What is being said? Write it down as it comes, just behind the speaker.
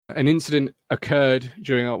An incident occurred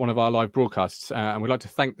during one of our live broadcasts, and we'd like to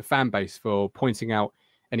thank the fan base for pointing out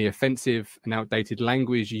any offensive and outdated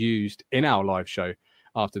language used in our live show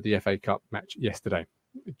after the FA Cup match yesterday.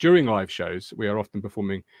 During live shows, we are often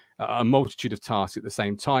performing a multitude of tasks at the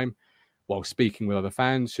same time while speaking with other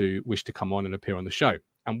fans who wish to come on and appear on the show.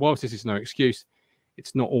 And whilst this is no excuse,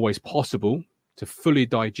 it's not always possible to fully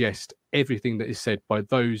digest everything that is said by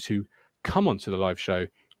those who come onto the live show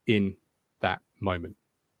in that moment.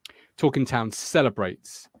 Talking Town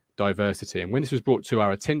celebrates diversity. And when this was brought to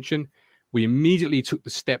our attention, we immediately took the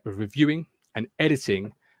step of reviewing and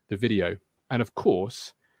editing the video. And of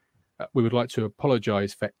course, we would like to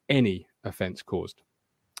apologise for any offence caused.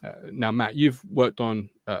 Now, Matt, you've worked on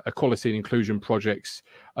equality and inclusion projects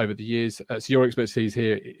over the years, so your expertise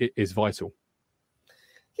here is vital.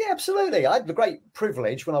 Yeah, absolutely. I had the great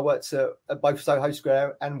privilege when I worked at both Soho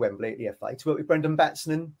Square and Wembley at the FA to work with Brendan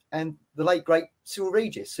Batson and the late, great Cyril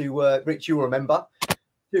Regis, who, Rich, you'll remember,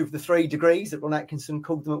 2 of the 3 degrees that Ron Atkinson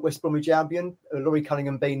called them at West Bromwich Albion, Laurie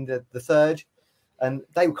Cunningham being the 3rd. And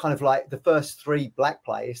they were kind of like the first 3 black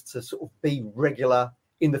players to sort of be regular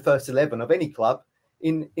in the first 11 of any club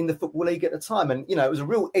in the Football League at the time. And, you know, it was a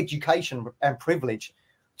real education and privilege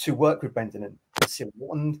to work with Brendan and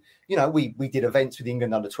Cyril. And, you know, we did events with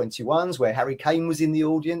England under-21s where Harry Kane was in the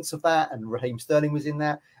audience of that and Raheem Sterling was in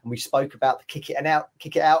that. And we spoke about the Kick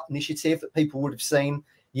It Out initiative that people would have seen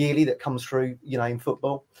yearly that comes through, you know, in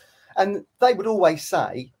football. And they would always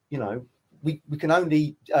say, you know, we can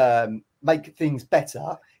only make things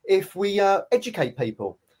better if we educate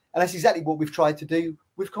people. And that's exactly what we've tried to do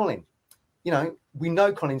with Colin. You know, we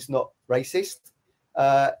know Colin's not racist.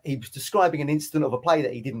 He was describing an incident of a play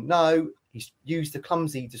that he didn't know. He's used a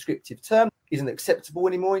clumsy descriptive term. Isn't acceptable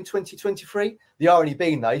anymore in 2023. The irony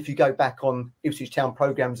being, though, if you go back on Ipswich Town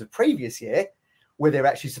programmes of previous year, where they're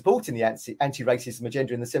actually supporting the anti-racism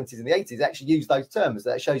agenda in the 70s and the 80s, actually use those terms.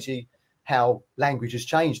 That shows you how language has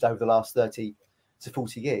changed over the last 30 to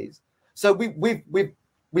 40 years. So we've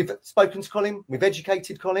spoken to Colin, we've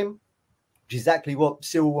educated Colin, which is exactly what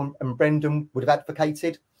Cyril and Brendan would have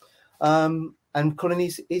advocated. And Colin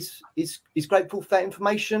is grateful for that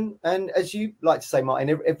information. And as you like to say,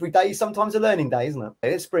 Martin, every day is sometimes a learning day, isn't it?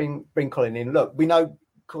 Let's bring Colin in. Look, we know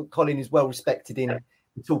Colin is well respected in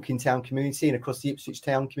the Talking Town community and across the Ipswich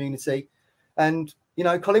Town community. And, you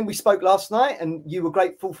know, Colin, we spoke last night and you were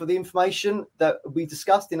grateful for the information that we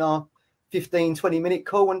discussed in our 15, 20-minute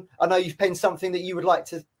call. And I know you've penned something that you would like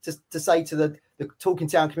to say to the Talking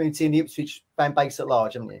Town community and the Ipswich fan base at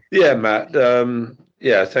large, haven't you? Yeah, Matt.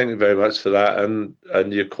 Yeah, thank you very much for that. And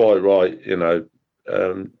you're quite right. You know,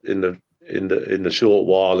 in the short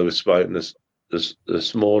while I was spoken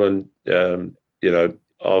this morning, you know,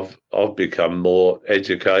 I've become more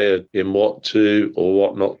educated in what to or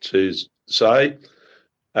what not to say.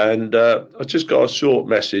 And I just got a short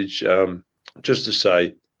message just to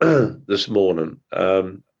say this morning,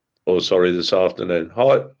 this afternoon.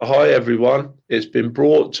 Hi, everyone. It's been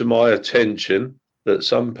brought to my attention that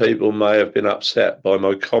some people may have been upset by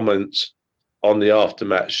my comments on the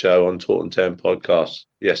aftermatch show on Taunton Town podcast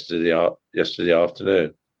yesterday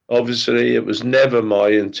afternoon. Obviously, it was never my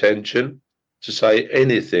intention to say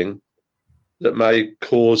anything that may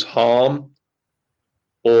cause harm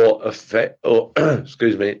or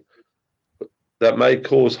that may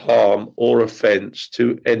cause harm or offence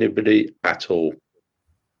to anybody at all.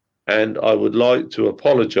 And I would like to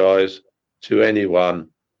apologise to anyone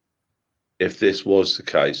if this was the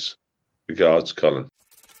case. Regards, Colin.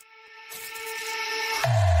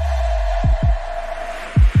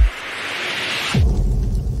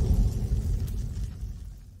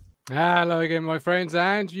 Hello again, my friends,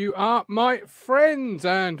 and you are my friends,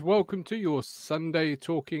 and welcome to your Sunday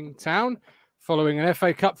Talking Town following an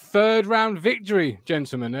FA Cup third round victory,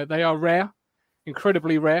 gentlemen. They are rare,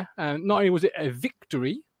 incredibly rare, and not only was it a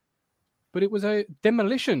victory, but it was a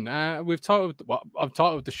demolition. I've titled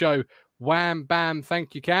the show Wham Bam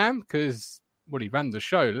Thank You, Cam, because he ran the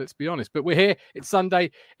show, let's be honest. But we're here, it's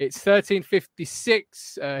Sunday, it's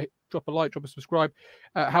 13:56. Drop a like, drop a subscribe.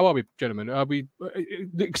 How are we, gentlemen? Are we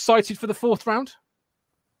excited for the fourth round?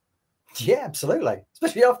 Yeah, absolutely.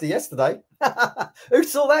 Especially after yesterday. Who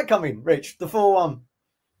saw that coming, Rich? The 4-1.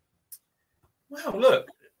 Well, look,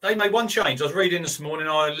 they made one change. I was reading this morning.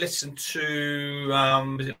 I listened to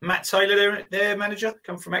was it Matt Taylor, their manager,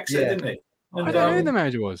 come from Exeter, didn't he? And, I don't know who the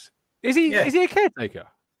manager was. Is he a caretaker?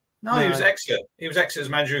 No, he was Exeter. He was Exeter's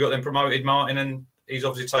manager who got them promoted, Martin, and he's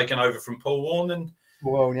obviously taken over from Paul Warne. And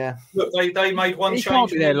well, yeah. Look, they made one change. He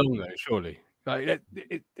can't be there long though, surely. Like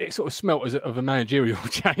it sort of smelt of a managerial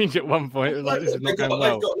change at one point. It was like, this is not going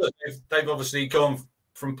well. They've obviously gone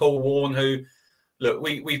from Paul Warne, who look,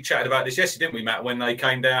 we chatted about this yesterday, didn't we, Matt, when they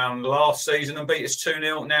came down last season and beat us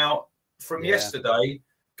 2-0. Now, from yesterday,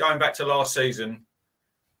 going back to last season,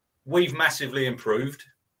 we've massively improved.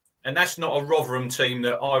 And that's not a Rotherham team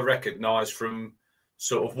that I recognise from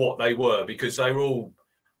sort of what they were, because they were all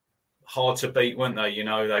hard to beat, weren't they? You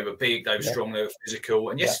know, they were big, they were strong, they were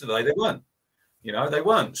physical. And yesterday they weren't. You know, they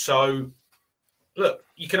weren't. So, look,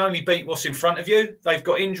 you can only beat what's in front of you. They've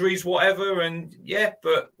got injuries, whatever. And,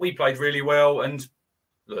 but we played really well. And,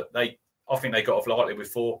 look, I think they got off lightly with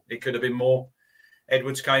 4. It could have been more.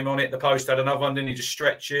 Edwards came on it. The post had another one, didn't he? Just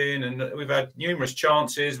stretching. And we've had numerous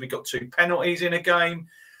chances. We got 2 penalties in a game.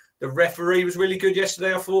 The referee was really good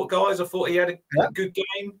yesterday, I thought, guys. I thought he had a good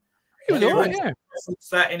game. He was all right, yeah.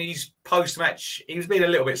 That in his post-match, he was being a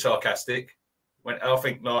little bit sarcastic. When I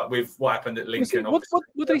think, like, with what happened at Lincoln. What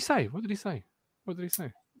did he say? What did he say?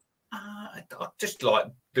 Just like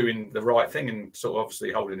doing the right thing and sort of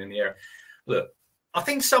obviously holding in the air. Look, I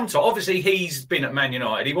think sometimes, obviously, he's been at Man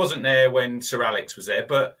United. He wasn't there when Sir Alex was there,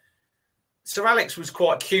 but Sir Alex was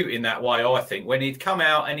quite cute in that way, I think, when he'd come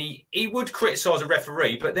out and he would criticise a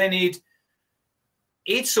referee, but then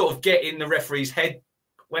he'd sort of get in the referee's head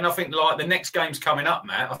when I think, like, the next game's coming up,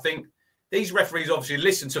 Matt. I think these referees obviously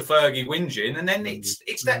listen to Fergie whinging, and then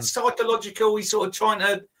it's that psychological, he's sort of trying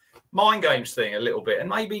to mind games thing a little bit, and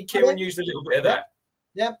maybe Kieran used a little bit of that.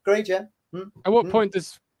 Yeah, great, yeah. At what point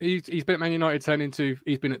does he's been at Man United turn into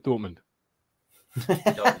he's been at Dortmund?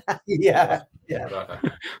 yeah.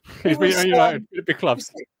 He's been at United, big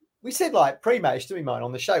clubs. We said like pre-match, didn't we, mate,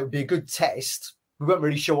 on the show, it would be a good test. We weren't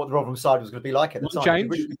really sure what the Rotherham side was going to be like at the time.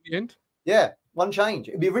 Change at the end? Yeah, one change.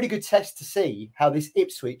 It'd be a really good test to see how this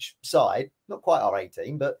Ipswich side, not quite our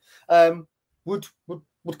 18, but would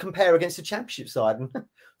compare against the Championship side. And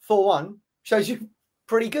 4-1 shows you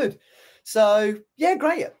pretty good. So, yeah,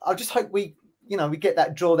 great. I just hope we get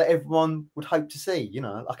that draw that everyone would hope to see,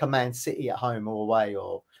 like a Man City at home or away.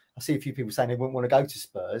 Or I see a few people saying they wouldn't want to go to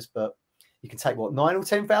Spurs, but you can take, 9 or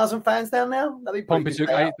 10,000 fans down now? That'd be pretty Pompey took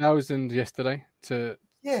 8,000 yesterday to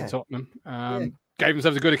Tottenham. Gave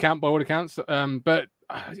themselves a good account by all accounts. But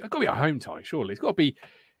it's got to be a home tie, surely. It's got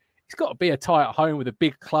to be a tie at home with a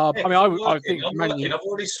big club. Yeah, I mean, I think I've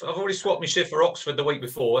already swapped my shift for Oxford the week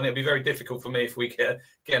before, and it'd be very difficult for me if we get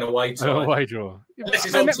an away tie. Away draw. Unless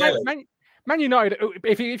it's on telly. Man United,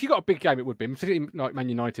 if you got a big game, it would be. Particularly like Man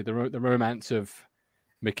United, the romance of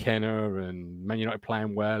McKenna and Man United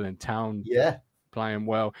playing well and Town playing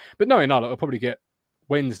well. But no, I'll probably get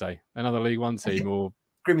Wednesday, another League One team or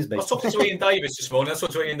Grimsby. I was talking to Ian Davis this morning. I was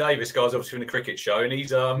talking to Ian Davis, guys, obviously from the cricket show, and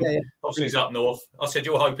he's obviously he's up north. I said,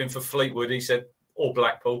 "You're hoping for Fleetwood." He said, "Or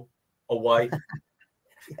Blackpool away."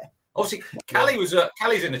 Obviously, Callie's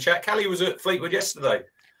in the chat. Callie was at Fleetwood yesterday.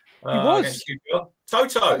 He was.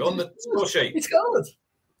 Toto on the score sheet. He scored.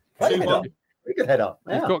 Very good header.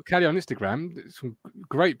 Yeah. You've got Callie on Instagram. Some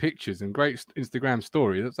great pictures and great Instagram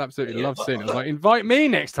story. That's absolutely love seeing it. I was like, invite me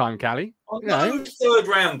next time, Callie. No, third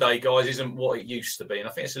round day, guys, isn't what it used to be, and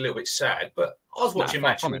I think it's a little bit sad. But I was watching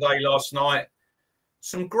Match of the Day last night.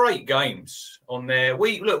 Some great games on there.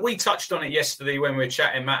 We touched on it yesterday when we were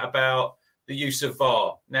chatting, Matt, about the use of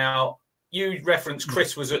VAR. Now, you referenced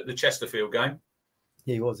Chris was at the Chesterfield game.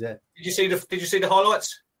 He was, yeah. Did you see the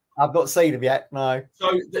highlights? I've not seen him yet, no.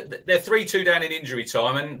 So they're 3-2 down in injury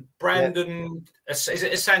time, and Brandon, is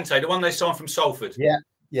it Asante, the one they signed from Salford?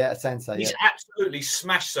 Yeah, Asante. He's absolutely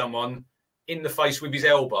smashed someone in the face with his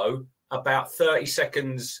elbow about 30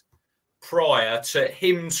 seconds prior to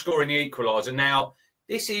him scoring the equaliser. Now,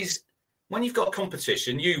 this is when you've got a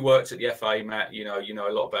competition. You worked at the FA, Matt. You know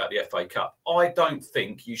a lot about the FA Cup. I don't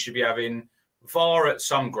think you should be having VAR at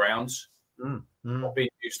some grounds. Not being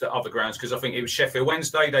used at other grounds, because I think it was Sheffield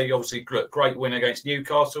Wednesday. They obviously great win against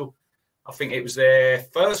Newcastle. I think it was their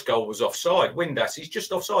first goal was offside. Windass, he's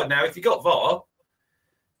just offside. Now, if you got VAR,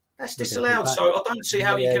 that's disallowed. So I don't see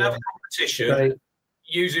how you can have a competition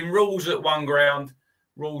using rules at one ground,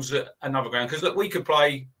 rules at another ground. Because look, we could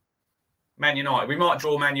play Man United. We might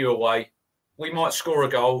draw Man U away. We might score a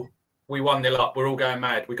goal. We 1-0 up. We're all going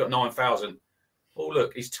mad. We got 9,000. Oh,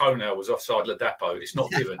 look, his toenail was offside Ladapo. It's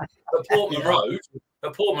not given.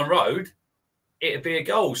 At Portman Road, it'd be a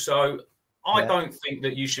goal. So I don't think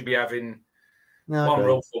that you should be having one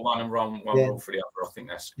rule for one and one rule for the other. I think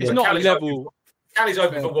that's... It's not Callie's level... Callie's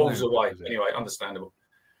open for Wolves away. Anyway, understandable.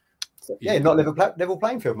 Yeah, not level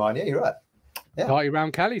playing field, mine. Yeah, you're right. Yeah. Party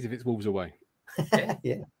round Callie's if it's Wolves away. Yeah.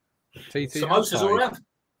 TT Samosas all around.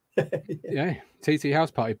 Yeah, TT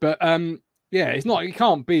house party. But, it's not... It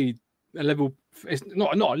can't be a level... It's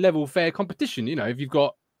not a level fair competition, if you've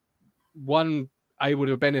got one able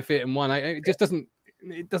to benefit and one, it just doesn't.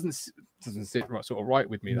 it doesn't sit right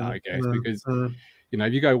with me, that, I guess, because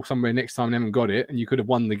if you go somewhere next time and haven't got it, and you could have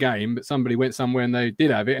won the game, but somebody went somewhere and they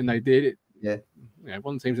did have it and they did it. Yeah.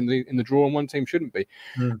 One team's in the draw and one team shouldn't be.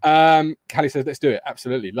 Callie says, let's do it.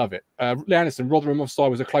 Absolutely. Love it. Lee Anderson, Rotherham offside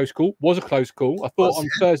was a close call. I thought on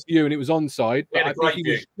first view and it was onside. He had a great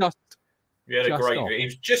view. He had a great view. He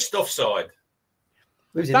was just offside.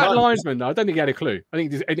 That linesman, though, I don't think he had a clue. I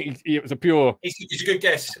think it was a pure... It's a good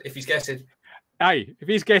guess if he's guessing. Hey, if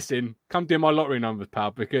he's guessing, come do my lottery numbers,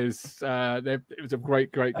 pal, because it was a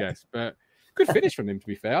great guess. But good finish from him, to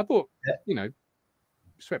be fair. I thought,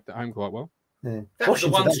 swept at home quite well. Yeah. That was the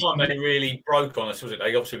one time that he really broke on us, was it?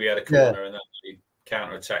 They obviously had a corner and then he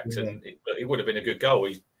counter-attacked, and it would have been a good goal.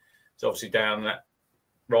 He's obviously down that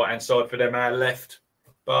right-hand side for them, our left.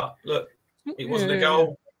 But look, it wasn't a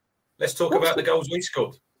goal. Let's talk about the goals we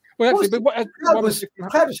scored. Well, actually,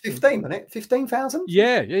 crowd was 15, wasn't it? 15,000?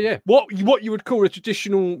 Yeah. What you would call a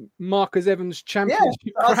traditional Marcus Evans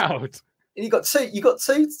championship crowd. And you got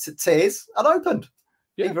two tiers unopened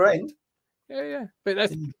either end. Yeah. But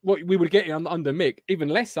that's what we would get under Mick, even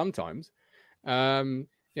less sometimes. In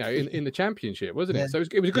the championship, wasn't it? So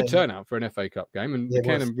it was a good turnout for an FA Cup game, and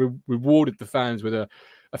Buchanan rewarded the fans with a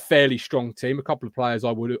fairly strong team. A couple of players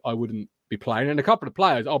I wouldn't be playing, and a couple of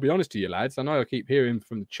players, I'll be honest to you, lads, I know I keep hearing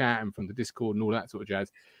from the chat and from the Discord and all that sort of jazz,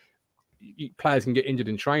 players can get injured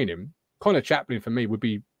in training. Connor Chaplin for me would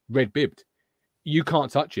be red bibbed. You can't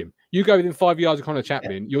touch him. You go within 5 yards of Connor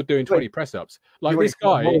Chaplin, you're doing 20 press ups. Like this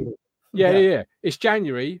guy. Yeah. It's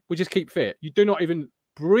January. We just keep fit. You do not even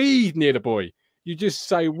breathe near the boy. You just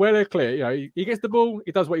say well clear. He gets the ball.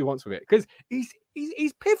 He does what he wants with it because he's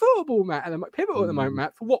pivotal, Matt. Pivotal at the moment,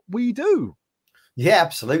 Matt, for what we do. Yeah,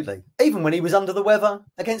 absolutely. Even when he was under the weather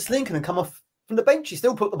against Lincoln and come off from the bench, he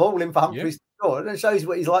still put the ball in for Humphreys to score. And it shows you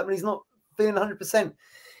what he's like when he's not feeling 100%.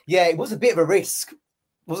 Yeah, it was a bit of a risk,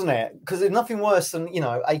 wasn't it? Because there's nothing worse than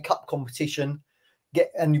a cup competition.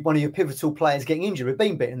 And one of your pivotal players getting injured. We've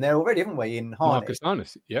been beaten there already, haven't we? In Harness.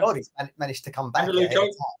 Marcus, God, he's managed to come back.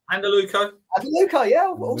 Andaluco,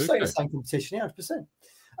 also in the same competition,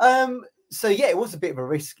 100%. So it was a bit of a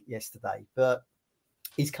risk yesterday, but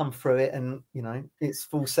he's come through it, and it's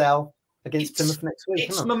full sail against Plymouth next week.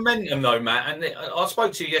 It's momentum, though, Matt. And I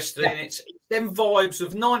spoke to you yesterday, and it's them vibes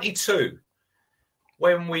of '92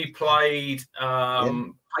 when we played.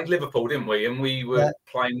 Played Liverpool, didn't we? And we were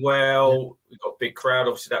playing well. We got a big crowd.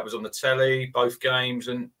 Obviously, that was on the telly, both games.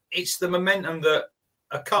 And it's the momentum that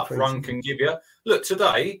a cup run can give you. Look,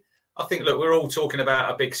 today, I think, we're all talking about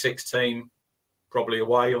a Big Six team, probably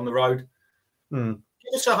away on the road. Give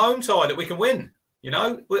us a home tie that we can win.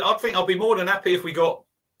 I think I'll be more than happy if we got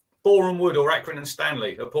Boreham Wood or Accrington and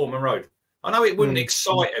Stanley at Portman Road. I know it wouldn't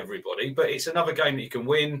excite everybody, but it's another game that you can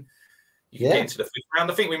win. You can get into the fifth round.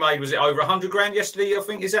 I think we made, was it over 100 grand yesterday? I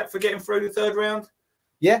think, is that for getting through the third round?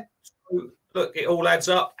 Yeah. So, look, it all adds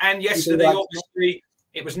up. And yesterday, obviously,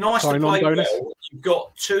 it was nice to play well. You've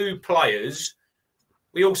got two players.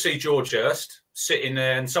 We all see George Hurst sitting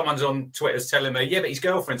there, and someone's on Twitter telling me, but his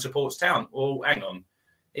girlfriend supports Town. Well, hang on.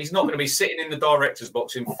 He's not going to be sitting in the director's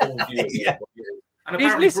box in full view. And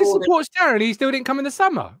apparently supports Town, and he still didn't come in the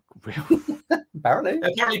summer.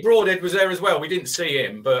 Apparently Broadhead was there as well. We didn't see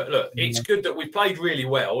him, but look, it's good that we played really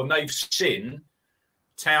well, and they've seen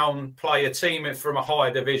Town play a team from a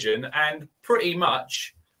higher division and pretty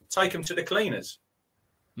much take them to the cleaners.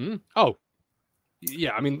 Oh,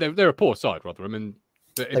 yeah. I mean, they're a poor side, Rotherham,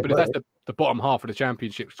 but if that's the bottom half of the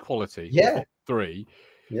championship's quality, three.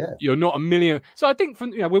 Yeah, you're not a million. So I think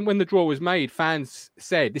from when the draw was made, fans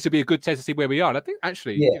said this would be a good test to see where we are. And I think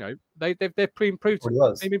actually, they've pre-improved.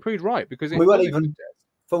 They've improved right because we weren't even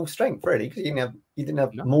full strength really because you didn't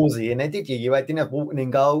have Morsey in there, did you? You didn't have Walton in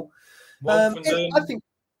goal. I think.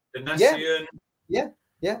 I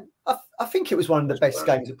think it was one of the best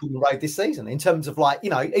games at Portman Road this season in terms of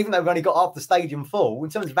even though we've only got half the stadium full, in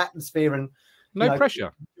terms of atmosphere and. No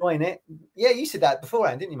pressure. Enjoying it. Yeah, you said that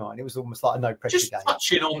beforehand, didn't you, Martin? It was almost like a no pressure game. Just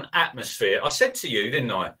touching on atmosphere, I said to you, didn't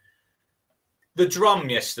I? The drum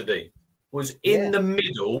yesterday was in the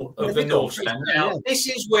middle of the North Stand. Now, this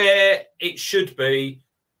is where it should be.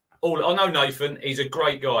 I know Nathan, he's a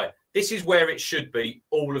great guy. This is where it should be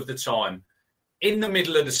all of the time. In the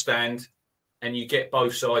middle of the stand, and you get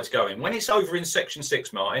both sides going. When it's over in Section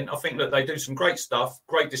 6, Martin, I think that they do some great stuff,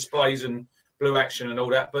 great displays and blue action and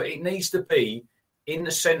all that, but it needs to be in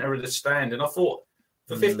the centre of the stand. And I thought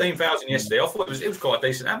for 15,000 yesterday, I thought it was quite a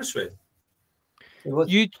decent atmosphere. Build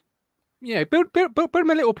them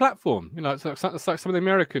a little platform. It's like some of the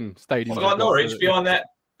American stadiums. Like Norwich behind that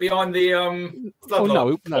behind the Oh,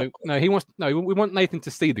 floodlight. no. He wants we want Nathan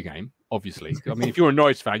to see the game. Obviously, I mean, if you're a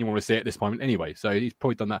Norwich fan, you want to see it at this moment anyway. So he's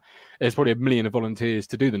probably done that. There's probably 1 million of volunteers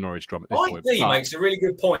to do the Norwich drum at this point. He makes a really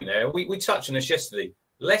good point there. We touched on this yesterday.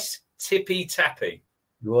 Less tippy tappy.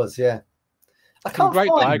 It was, yeah.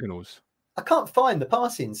 Diagonals. I can't find the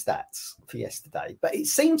passing stats for yesterday, but it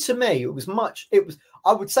seemed to me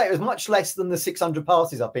I would say it was much less than the 600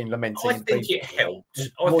 passes I've been lamenting. I think it helped.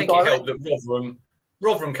 It helped that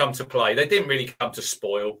Rotherham come to play. They didn't really come to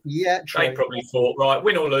spoil. Yeah, true. They probably thought, right,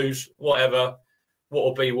 win or lose, whatever, what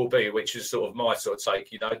will be, will be, which is sort of my sort of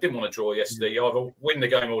take. You know, I didn't want to draw yesterday. You either win the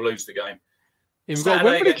game or lose the game. You've got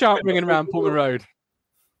Wembley chant ringing around Portman Road.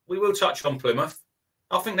 We will touch on Plymouth.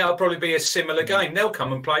 I think that'll probably be a similar game. They'll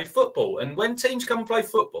come and play football. And when teams come and play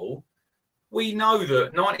football, we know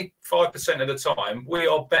that 95% of the time we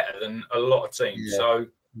are better than a lot of teams. Yeah. So,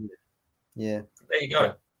 yeah, there you go.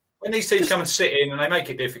 Yeah. When these teams come and sit in and they make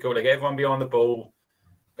it difficult, they get everyone behind the ball,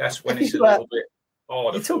 that's when it's a little bit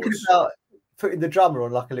harder. You're talking about putting the drummer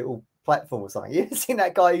on like a little platform or something. You ever seen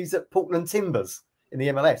that guy who's at Portland Timbers in the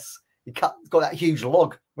MLS? He got that huge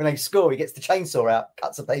log. When they score, he gets the chainsaw out,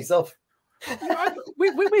 cuts a piece off.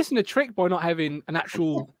 We're missing a trick by not having an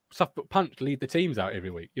actual Suffolk Punch lead the teams out every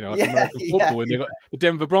week. You know, like American football, and they've got the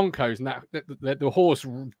Denver Broncos, and the horse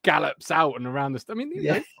gallops out and around the. I mean,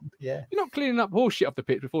 you're not cleaning up horse shit off the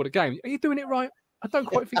pitch before the game. Are you doing it right? I don't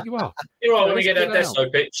quite think you are. You're right when you get that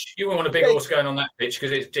Desto pitch. You won't want a big horse going on that pitch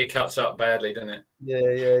because it cuts up badly, doesn't it?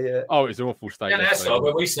 Yeah. Oh, it's an awful state. Yeah, that's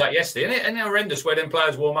where we sat yesterday, isn't it? And horrendous where them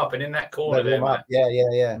players warm up and in that corner there. Yeah.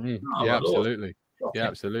 Yeah, absolutely. Yeah,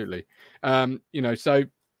 absolutely. You know, so,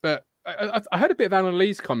 but I heard a bit of Alan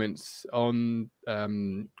Lee's comments on, I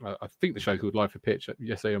think the show called Live for Pitch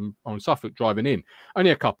yesterday on Suffolk driving in.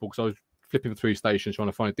 Only a couple because I was flipping through stations trying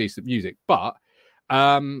to find decent music. But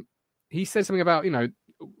he said something about, you know,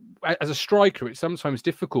 as a striker, it's sometimes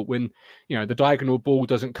difficult when, you know, the diagonal ball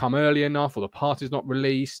doesn't come early enough or the pass is not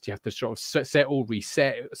released. You have to sort of settle,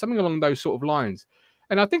 reset, something along those sort of lines.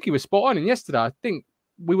 And I think he was spot on. And yesterday, I think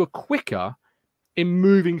we were quicker in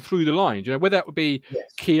moving through the lines, you know, whether that would be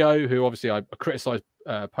Keogh, who obviously I criticised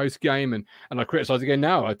post game, and I criticise again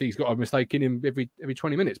now. I think he's got a mistake in him every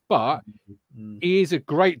 20 minutes, but he is a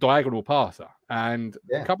great diagonal passer. And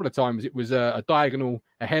a couple of times it was a diagonal,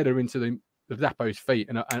 a header into the Zappo's feet,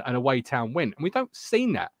 and away Town went. And we don't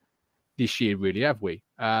seen that this year, really, have we?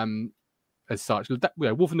 As such,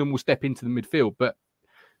 Wolverhampton will step into the midfield, but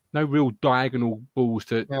no real diagonal balls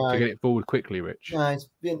to get it forward quickly, Rich. No,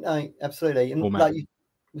 absolutely. And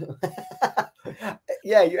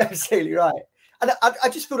you're absolutely right. And I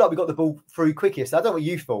just feel like we got the ball through quickest. I don't know what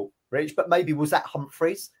you thought, Rich, but maybe was that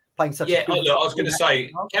Humphreys playing such a good... I was going to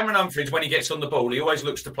say, Cameron Humphreys, when he gets on the ball, he always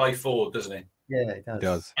looks to play forward, doesn't he? Yeah, he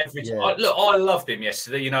does. Every time. I loved him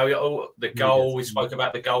yesterday. You know, the goal, we spoke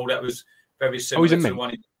about the goal. That was very similar to the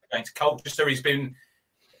one against Colchester. He's been...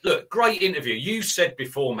 Look, great interview. You said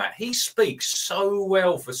before, Matt, he speaks so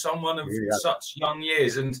well for someone of such young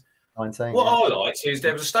years. And I liked is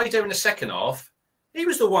there was a stage there in the second half. He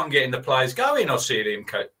was the one getting the players going. I see him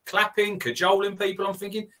clapping, cajoling people. I'm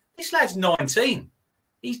thinking, this lad's 19.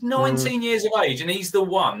 He's 19 years of age, and he's the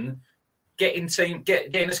one getting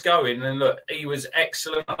us going. And look, he was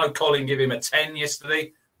excellent. I know Colin gave him a 10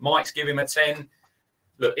 yesterday. Mike's give him a 10.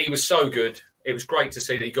 Look, he was so good. It was great to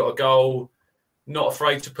see that he got a goal. Not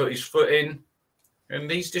afraid to put his foot in, and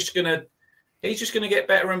he's just gonna get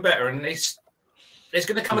better and better. And there's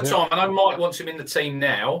gonna come a time, and I Mike wants him in the team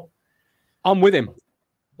now. I'm with him.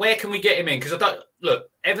 Where can we get him in? Because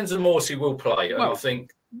Evans and Morsey will play, and I think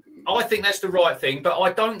that's the right thing. But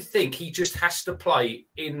I don't think he just has to play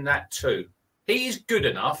in that too. He is good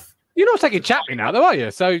enough. You're not taking Chaplin now, though, are you?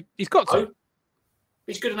 So he's got to.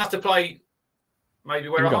 He's good enough to play maybe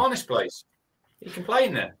where a Harness plays. He can play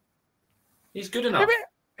in there. He's good enough.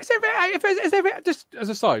 Just as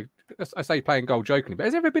a side, I say playing goal jokingly, but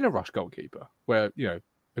has there ever been a rush goalkeeper where, you know,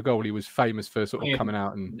 the goalie was famous for sort of coming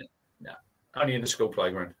out and... No, only in the school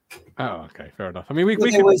playground. Oh, okay, fair enough. I mean, we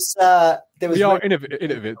are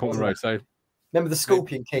innovative at Portman Road, so... Remember the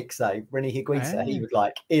scorpion kicks, though? Rennie Higuita,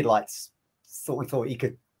 thought he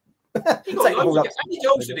could... How many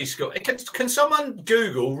goals did he score? Can someone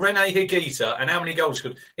Google Rene Higuita and how many goals he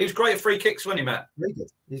scored? He was great at free kicks, wasn't he, Matt? Very good.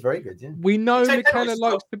 He's very good, yeah. We know McKenna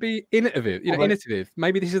likes to be innovative.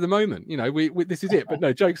 Maybe this is the moment. You know, this is it. But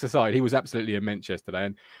no, jokes aside, he was absolutely immense yesterday.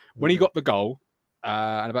 And when he got the goal,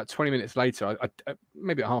 and about 20 minutes later,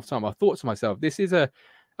 maybe at half time, I thought to myself, this is a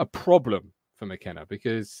problem for McKenna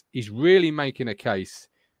because he's really making a case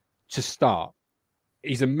to start.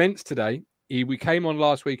 He's immense today. We came on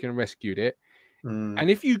last week and rescued it. And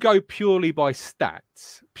if you go purely by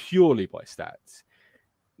stats,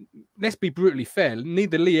 let's be brutally fair.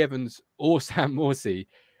 Neither Lee Evans or Sam Morsey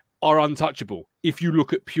are untouchable if you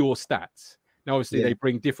look at pure stats. Now, obviously, they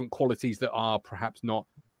bring different qualities that are perhaps not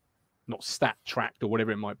stat tracked or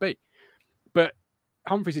whatever it might be. But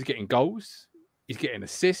Humphreys is getting goals. He's getting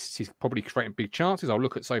assists. He's probably creating big chances. I'll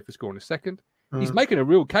look at SofaScore in a second. He's making a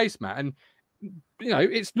real case, Matt. And,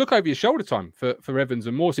 it's look over your shoulder time for Evans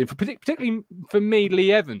and Morsey, particularly for me,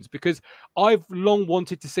 Lee Evans, because I've long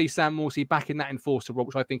wanted to see Sam Morsey back in that enforcer role,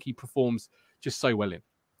 which I think he performs just so well in.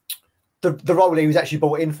 The role he was actually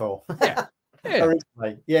brought in for. Yeah.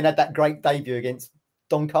 And had that great debut against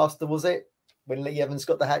Doncaster, was it? When Lee Evans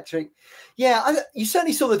got the hat-trick. Yeah, you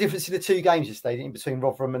certainly saw the difference in the two games yesterday in between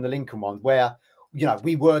Rotherham and the Lincoln one, where,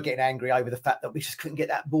 we were getting angry over the fact that we just couldn't get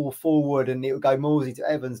that ball forward and it would go Morsey to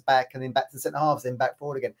Evans back and then back to the centre halves, then back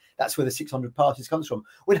forward again. That's where the 600 passes comes from.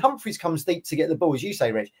 When Humphreys comes deep to get the ball, as you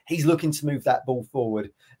say, Rich, he's looking to move that ball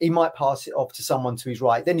forward. He might pass it off to someone to his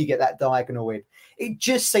right. Then you get that diagonal in. It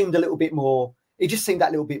just seemed a little bit more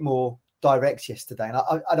direct yesterday.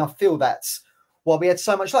 And I feel that's why we had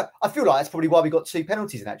so much luck. I feel like that's probably why we got 2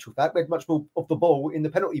 penalties in actual fact. We had much more of the ball in the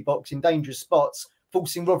penalty box in dangerous spots,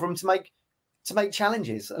 forcing Rotherham to make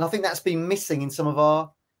challenges. And I think that's been missing in some of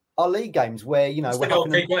our league games where,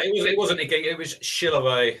 it wasn't a gate, it was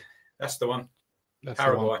Shilaway. That's the one. That's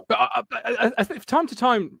Paraguay. But I think time to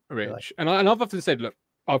time, Rich, and I've often said, look,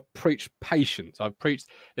 I've preached patience. I've preached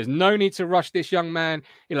there's no need to rush this young man.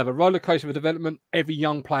 He'll have a roller coaster of development. Every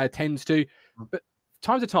young player tends to. But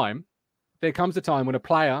time to time, there comes a time when a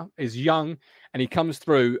player is young and he comes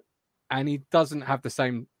through and he doesn't have the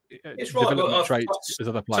same development traits as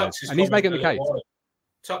other players. And he's making the case.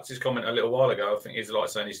 Tucked his comment a little while ago. I think he's like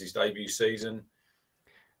saying it's his debut season.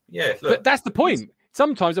 Yeah, look, but that's the point.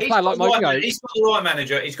 Sometimes a player like Mike, he's got the right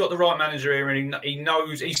manager. He's got the right manager here, and he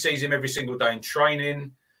knows. He sees him every single day in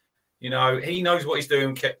training. He knows what he's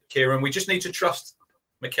doing, Kieran. We just need to trust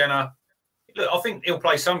McKenna. Look, I think he'll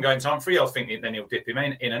play some games, Humphrey. I think then he'll dip him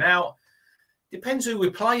in and out. Depends who we're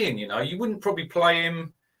playing. You wouldn't probably play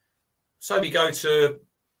him. So we go to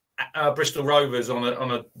Bristol Rovers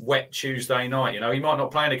on a wet Tuesday night. He might not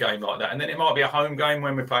play in a game like that, and then it might be a home game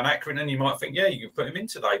when we're playing Accrington. You might think, yeah, you can put him in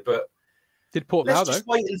today, but. Did Port now, though?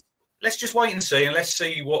 Let's just wait and see, and let's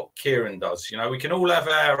see what Kieran does. We can all have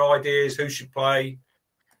our ideas who should play.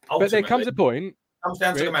 But there comes a point. It comes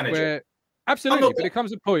down to the manager. Absolutely, but there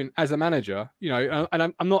comes a point as a manager,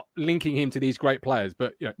 and I'm not linking him to these great players,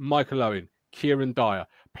 but Michael Owen, Kieran Dyer,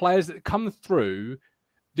 players that come through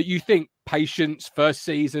that you think patience, first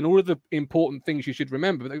season, all of the important things you should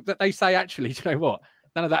remember, that they say, actually, you know what?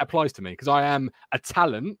 None of that applies to me because I am a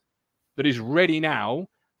talent that is ready now.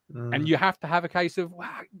 And you have to have a case of,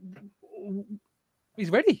 wow, he's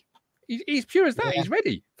ready. He's pure as that. Yeah. He's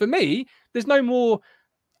ready. For me, there's no more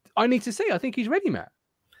I need to see. I think he's ready, Matt.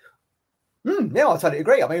 No, I totally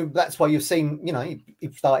agree. I mean, that's why you've seen,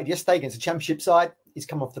 he started yesterday against the Championship side. He's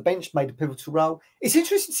come off the bench, made a pivotal role. It's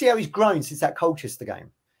interesting to see how he's grown since that Colchester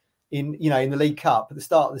game in the League Cup at the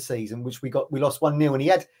start of the season, which we lost 1-0, and he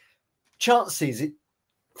had chances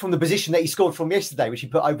from the position that he scored from yesterday, which he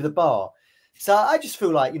put over the bar. So I just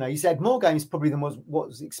feel like, he's had more games probably than what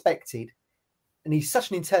was expected. And he's such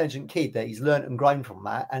an intelligent kid that he's learned and grown from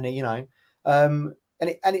that. And, and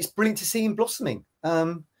it's brilliant to see him blossoming.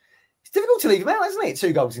 It's difficult to leave him out, isn't it?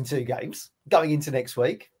 2 goals in 2 games going into next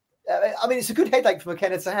week. I mean, it's a good headache for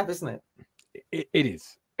McKenna to have, isn't it? It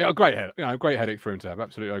is. A great headache. A great headache for him to have.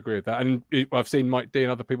 Absolutely, I agree with that. And I've seen Mike D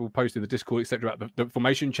and other people post in the Discord, etc., about the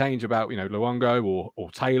formation change about, Luongo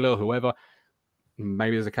or Taylor, whoever.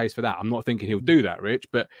 Maybe there's a case for that. I'm not thinking he'll do that, Rich,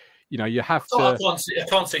 but you have to. I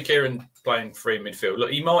can't see Kieran playing free midfield.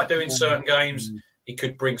 Look, he might do in certain games. He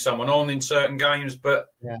could bring someone on in certain games, but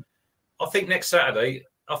I think next Saturday,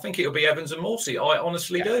 I think it'll be Evans and Morsey. I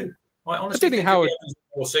honestly do. I honestly think it'll be Evans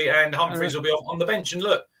and Morsey, and Humphreys will be on the bench. And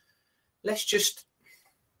look, let's just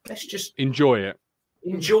enjoy it.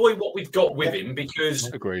 Enjoy what we've got with him, because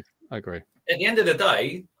Agreed. I agree. At the end of the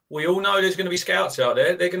day, we all know there's going to be scouts out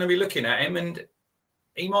there. They're going to be looking at him, and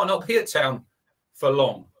he might not be at Town for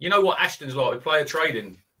long. You know what Ashton's like with player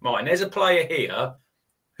trading, Martin. There's a player here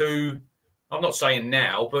who, I'm not saying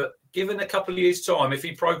now, but given a couple of years' time, if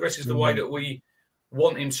he progresses the way that we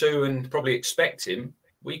want him to and probably expect him,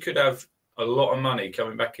 we could have a lot of money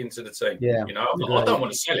coming back into the team. Yeah, I don't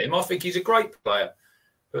want to sell him. I think he's a great player,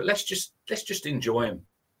 but let's just enjoy him.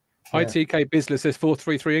 ITK Bizzler says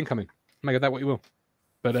 433 incoming. Make of that what you will.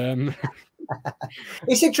 But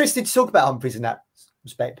it's interesting to talk about Humphreys in that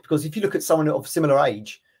respect, because if you look at someone of similar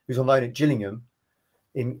age who's on loan at Gillingham,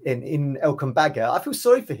 in Elkan Bagger. I feel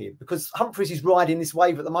sorry for him because Humphreys is riding this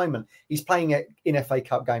wave at the moment. He's playing in FA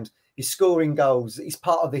Cup games. He's scoring goals. He's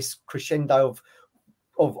part of this crescendo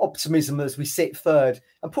of optimism as we sit third.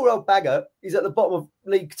 And poor old Bagger is at the bottom of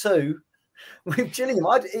League Two with Gillingham.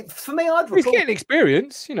 He's getting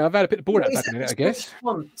experience. You know, I've had a bit of ball out back in it, I guess.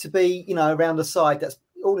 Want to be, around the side that's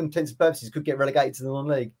all intents and purposes could get relegated to the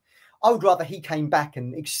non-league. I would rather he came back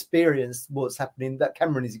and experienced what's happening that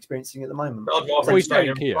Cameron is experiencing at the moment. I'd rather him stay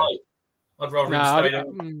and play. I'd rather him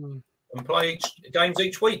stay and play games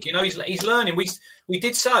each week. He's learning. We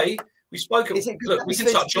did say we spoke. Look, we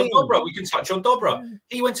can touch on Dobra.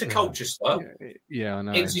 He went to Colchester. Yeah, I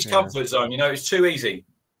know. It's his comfort zone. It's too easy.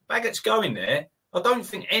 Baggett's going there. I don't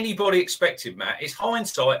think anybody expected, Matt. It's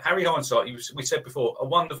hindsight, Harry hindsight. We said before, a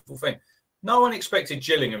wonderful thing. No one expected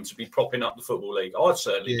Gillingham to be propping up the Football League. I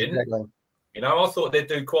certainly didn't. Exactly. I thought they'd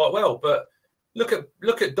do quite well. But look at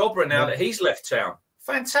Dobra now that he's left town.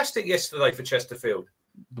 Fantastic yesterday for Chesterfield.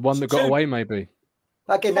 The one that got away, maybe.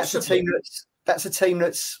 Again, that's a team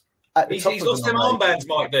that's at the top. He's lost them armbands,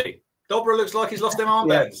 Mike D. Dobra looks like he's lost them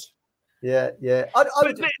armbands. Yeah. I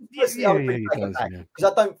would bring Bagger back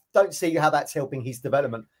because I don't see how that's helping his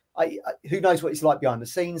development. Who knows what it's like behind the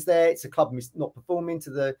scenes there? It's a club not performing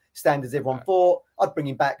to the standards everyone thought. I'd bring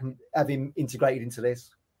him back and have him integrated into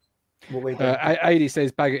this. What we do. AD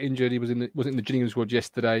says Baggett injured. He wasn't in the Gillingham squad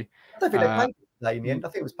yesterday. I don't think they played today in the end. I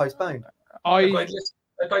think it was postponed.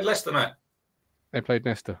 They played Leicester, Matt. They played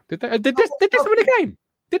Leicester. Did Leicester win a game?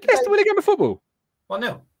 Did Leicester win a game of football?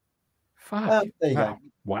 1-0. Fuck. There you go.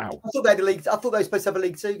 Wow. I thought they were supposed to have a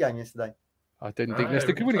League Two game yesterday. I didn't think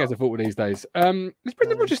Leicester could win against the football these days. Is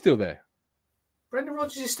Brendan Rodgers still there? Brendan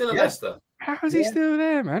Rodgers is still at Leicester. How is he still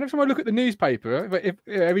there, man? Every time I look at the newspaper,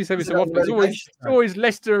 every so often, it's always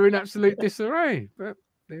Leicester in absolute disarray. But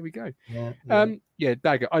there we go.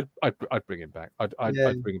 Dagger, I'd bring him back. I'd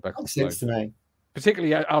bring him back. Makes sense to me.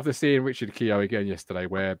 Particularly after seeing Richard Keogh again yesterday,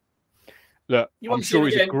 where look, I'm sure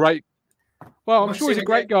he's a great. Well, I'm sure he's a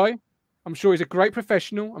great guy. I'm sure he's a great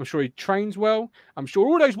professional. I'm sure he trains well. I'm sure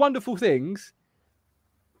all those wonderful things.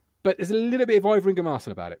 But there's a little bit of Ivor and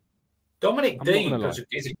Gamarson about it. Dominic Dean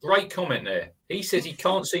is a great comment there. He says he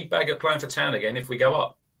can't see Baggett playing for Town again if we go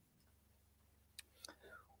up.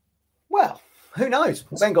 Well, who knows?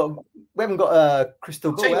 We haven't got a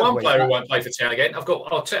crystal ball. I'll tell you one player who won't play for Town again.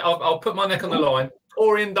 I'll put my neck on the line.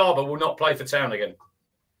 Orion Darber will not play for Town again.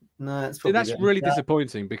 No, that's really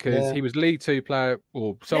disappointing because he was League Two player,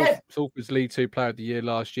 or Salford's League Two player of the year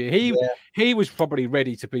last year. He was probably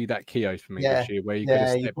ready to be that Keogh for me this year, where he could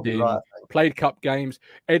have stepped in, played cup games.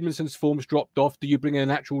 Edmondson's form's dropped off. Do you bring in a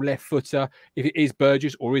natural left footer? If it is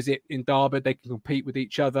Burgess or is it in Darber, they can compete with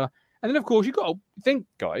each other. And then, of course, you've got to think,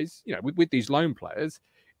 guys, with these loan players,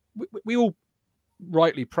 we all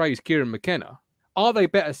rightly praise Kieran McKenna. Are they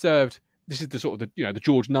better served? This is the sort of the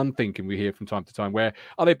George Nunn thinking we hear from time to time, where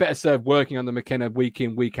are they better served working under McKenna week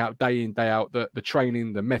in, week out, day in, day out, the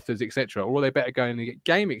training, the methods, etc., or are they better going and get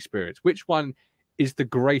game experience? Which one is the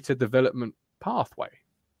greater development pathway?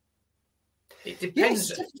 It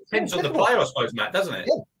depends. It depends on the player, I suppose, Matt, doesn't it?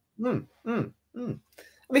 Yeah. I mean,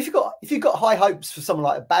 if you've got high hopes for someone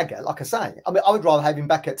like a Bagger, like I say, I mean, I would rather have him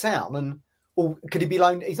back at Town, or could he be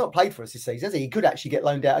loaned? He's not played for us this season, has he? He could actually get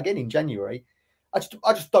loaned out again in January. I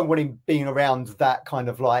just don't want him being around that kind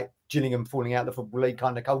of like Gillingham falling out of the Football League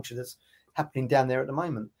kind of culture that's happening down there at the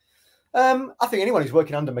moment. I think anyone who's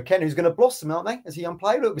working under McKenna is going to blossom, aren't they, as a young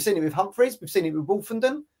player? Look, we've seen it with Humphreys, we've seen it with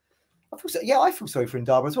Wolfenden. I feel sorry for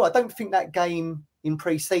Ndaba as well. I don't think that game in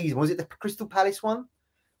pre-season, was it the Crystal Palace one,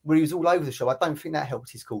 where he was all over the shop? I don't think that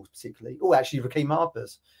helped his cause particularly. Or actually Raheem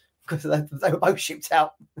Harper's, because they were both shipped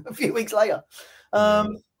out a few weeks later.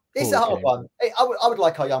 It's a hard one. I would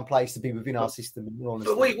like our young players to be within our system.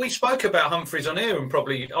 But we spoke about Humphreys on here,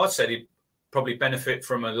 and I said he'd probably benefit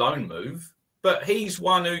from a loan move. But he's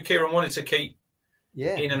one who Kieran wanted to keep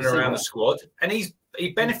in and around the squad, and he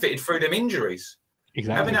benefited through them injuries.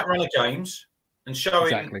 Exactly. Having that run of games and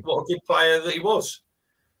showing what a good player that he was.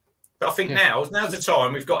 But I think now's the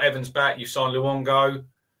time. We've got Evans back. You've signed Luongo.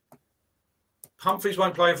 Humphreys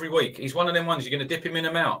won't play every week. He's one of them ones you're going to dip him in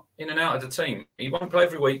and out of the team. He won't play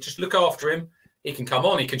every week. Just look after him. He can come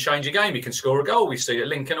on. He can change a game. He can score a goal. We see it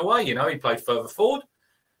Lincoln away. He played further forward.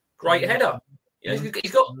 Great header. He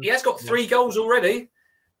has got 3 goals already.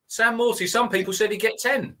 Sam Morty. Some people said he'd get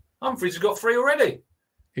 10. Humphreys has got 3 already.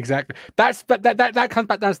 Exactly. That comes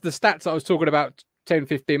back down to the stats I was talking about 10,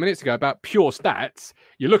 15 minutes ago about pure stats.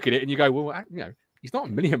 You look at it and you go, well, he's not a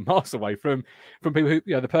million miles away from people who,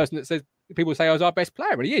 the person that says, people say, "Oh, our best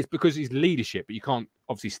player," and he is because he's leadership. But you can't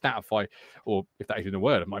obviously statify, or if that is even a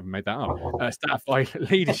word, I might have made that up. Statify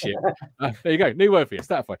leadership. There you go, new word for you,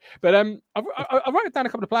 statify. But I wrote down a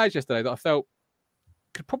couple of players yesterday that I felt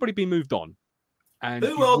could probably be moved on. And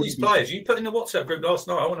who are these players? You put in the WhatsApp group last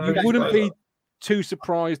night. I want to know. You wouldn't be too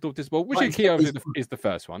surprised or disappointed. Richard Keogh is the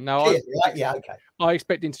first one. Now, okay. I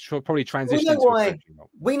expect him to probably transition.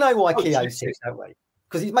 We know why Keogh sits, don't we?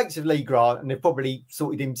 Because he's mates with Lee Grant, and they've probably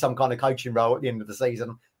sorted him some kind of coaching role at the end of the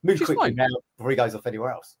season. Move quickly now before he goes off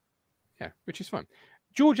anywhere else. Yeah, which is fine.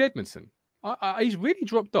 George Edmondson, he's really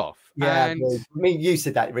dropped off. Yeah, and I mean, you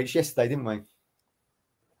said that, Rich, yesterday, didn't we?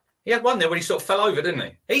 He had one there when he sort of fell over, didn't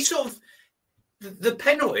he? He sort of the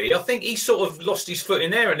penalty. I think he sort of lost his foot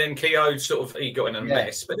in there, and then Keogh he got in a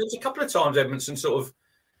mess. But there was a couple of times Edmondson sort of,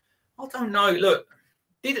 I don't know. Look,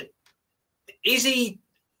 is he?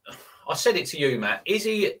 I said it to you, Matt. Is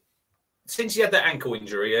he, since he had that ankle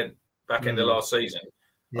injury back in the last season?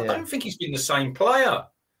 I don't think he's been the same player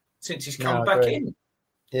since he's come back in.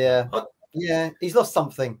 Yeah. He's lost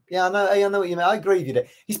something. Yeah, I know what you mean. I agree with you.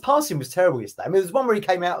 His passing was terrible yesterday. I mean, there was one where he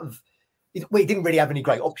came out of. He didn't really have any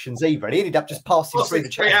great options either. And he ended up just passing through the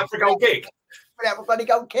channel. Out for a goal kick. Out for a bloody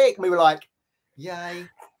goal kick. And we were like, yay.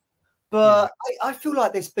 But I feel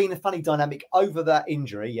like there's been a funny dynamic over that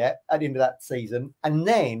injury, at the end of that season. And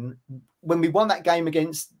then when we won that game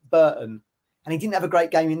against Burton, and he didn't have a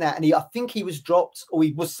great game in that, and I think he was dropped, or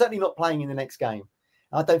he was certainly not playing in the next game.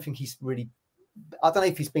 I don't think he's really. I don't know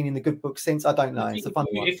if he's been in the good book since. I don't know. It's a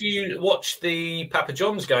funny one. If you watch the Papa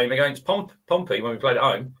John's game against Pompey when we played at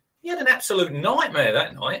home, he had an absolute nightmare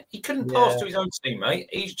that night. He couldn't pass to his own teammate.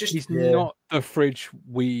 He's not the fridge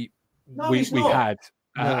we had.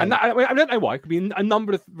 And that, I don't know why. It could be a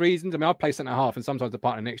number of reasons. I mean, I play centre half, and sometimes the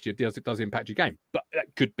partner next year does impact your game. But that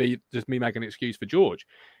could be just me making an excuse for George.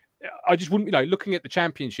 I just wouldn't, looking at the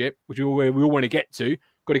Championship, which we all want to get to,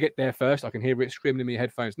 got to get there first. I can hear it screaming in my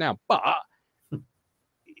headphones now. But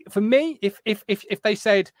for me, if they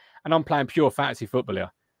said, and I'm playing pure fantasy football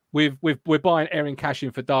here, we're buying Aaron Cash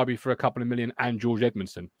in for Derby for a couple of million and George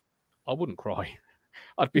Edmondson, I wouldn't cry.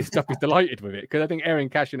 I'd be delighted with it, because I think Aaron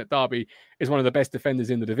Cash in at Derby is one of the best defenders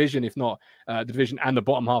in the division, if not the division and the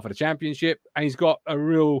bottom half of the Championship, and he's got a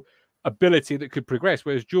real ability that could progress.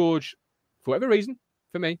 Whereas George, for whatever reason,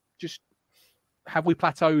 for me, just have we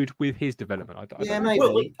plateaued with his development? I don't maybe.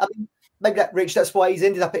 Know. I mean, maybe that's why he's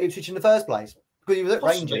ended up at Ipswich in the first place, because he was at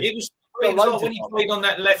Rangers. It was like when he played on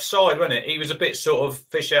that left side, wasn't it? He was a bit sort of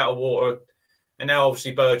fish out of water, and now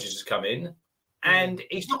obviously Burgess has come in, and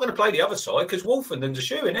he's not going to play the other side because Wolfenden's a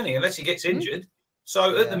shoe-in, isn't he? Unless he gets injured.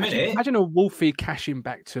 So at the minute, imagine a Wolfie cashing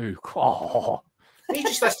back too. Oh. He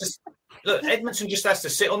just has to look. Edmondson just has to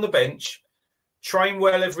sit on the bench, train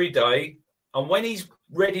well every day, and when he's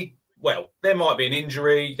ready, well, there might be an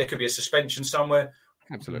injury, there could be a suspension somewhere.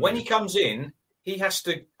 Absolutely. When he comes in, he has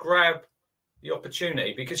to grab the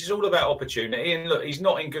opportunity, because it's all about opportunity. And look, he's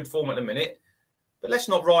not in good form at the minute, but let's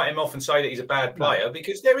not write him off and say that he's a bad player,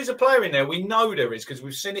 because there is a player in there. We know there is, because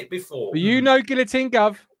we've seen it before. Guillotine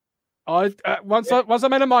Gov. Once I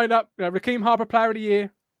made a mind up, Raheem Harper Player of the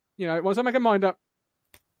Year. Once I make a mind up,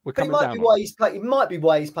 we're coming down. It might be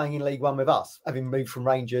why he's playing in League One with us, having moved from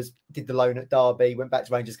Rangers, did the loan at Derby, went back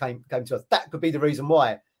to Rangers, came to us. That could be the reason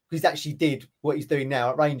why. He's actually did what he's doing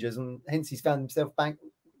now at Rangers, and hence he's found himself back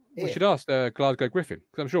here. We should ask Glasgow Griffin,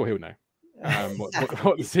 because I'm sure he'll know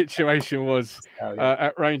what the situation was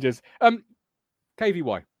at Rangers.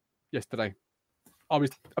 KVY yesterday, I was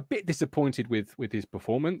a bit disappointed with his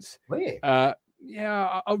performance. Really? I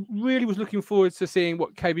really was looking forward to seeing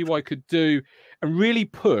what KVY could do and really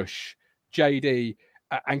push JD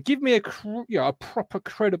and give me a proper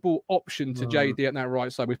credible option to JD at that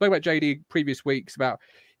right side. We spoke about JD previous weeks about,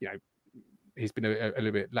 he's been a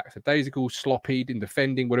little bit lackadaisical, sloppy in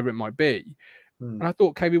defending, whatever it might be. And I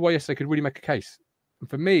thought KVY yesterday could really make a case. And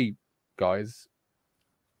for me, guys,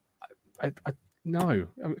 no.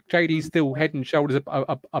 JD's still head and shoulders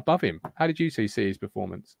above him. How did you see his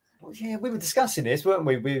performance? Well, yeah, we were discussing this, weren't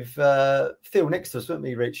we, with Phil next to us, weren't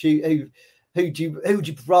we, Rich? Who'd you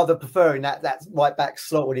rather prefer in that right back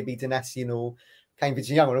slot? Would it be Donatian or Kane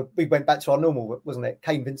Vincent Young? We went back to our normal, wasn't it?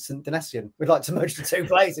 Kane Vincent Donatian. We'd like to merge the two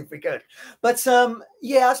players if we could. But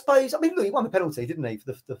I suppose. I mean, look, he won the penalty, didn't he,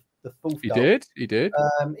 for the fourth goal? He did.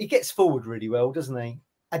 He gets forward really well, doesn't he?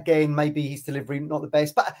 Again, maybe his delivery not the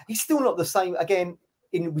best, but he's still not the same. Again,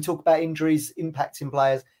 we talk about injuries impacting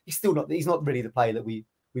players. He's not really the player that we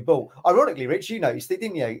bought. Ironically, Rich, you noticed it,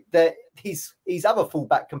 didn't you? That his other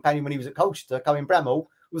fullback companion when he was at Colchester, Cohen Bramall,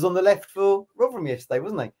 was on the left for Rotherham yesterday,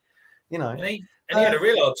 wasn't he? And he had a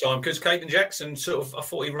real hard time because Caden Jackson I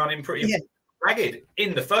thought he ran in pretty ragged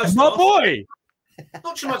in the first My half. boy!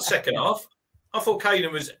 Not too much second half. I thought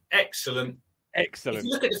Caden was excellent. Excellent. If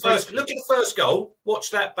you look at the first goal,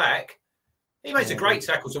 watch that back. He makes a great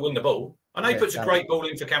tackle to win the ball. I know he puts a great ball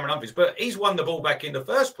in for Cam Humphreys, but he's won the ball back in the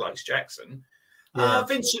first place, Jackson.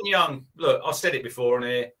 Vincent Young, look, I've said it before on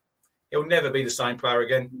here. He'll never be the same player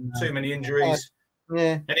again. Too many injuries.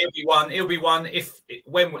 Yeah. And he'll be one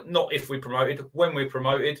when we're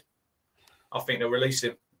promoted. I think they'll release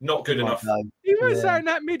him. Not good enough. He was saying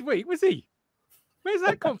that midweek, was he? Where's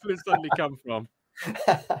that confidence suddenly come from?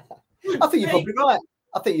 I think you're probably right.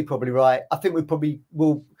 I think we probably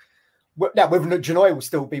will. Now, whether Janoy will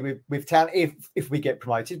still be with Town if we get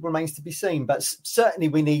promoted remains to be seen. But certainly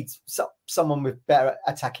we need someone with better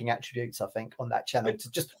attacking attributes, I think, on that channel.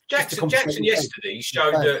 Jackson yesterday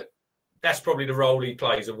showed that's probably the role he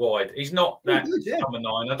plays a wide. He's not that number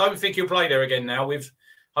 9. I don't think he'll play there again now with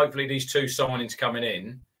hopefully these 2 signings coming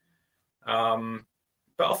in.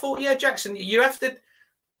 But I thought, Jackson, you have to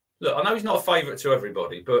look. I know he's not a favourite to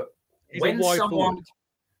everybody, but when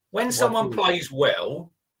someone plays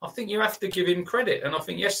well, I think you have to give him credit. And I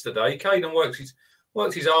think yesterday, Caden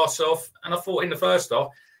worked his arse off. And I thought in the first half,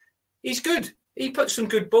 he's good. He put some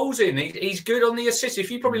good balls in. He's good on the assists. If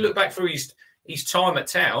you probably look back through his time at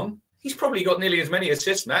Town, he's probably got nearly as many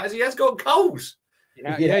assists, Matt, as he has got goals.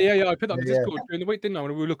 Yeah. I put that on Discord during the week, didn't I?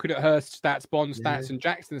 When we were looking at her stats, Bond stats, and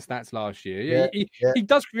Jackson's stats last year. He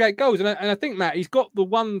does create goals. And I think, Matt, he's got the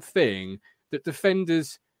one thing that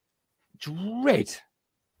defenders dread,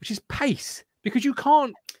 which is pace. Because you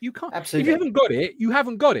can't. Absolutely. If you haven't got it, you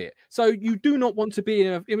haven't got it. So you do not want to be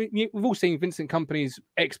in we've all seen Vincent Kompany's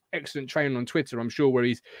excellent training on Twitter, I'm sure, where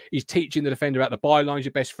he's teaching the defender out the byline's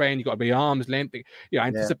your best friend. You've got to be arm's length,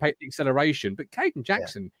 anticipate the acceleration. But Caden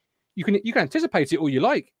Jackson, you can anticipate it all you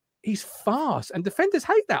like. He's fast, and defenders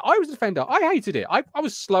hate that. I was a defender. I hated it. I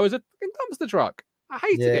was slow as a dumpster truck. I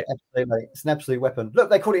hated it. Absolutely. It's an absolute weapon.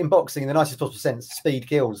 Look, they call it in boxing in the nicest possible sense. Speed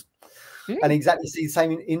kills. And exactly see the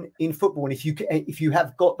same in football. And if you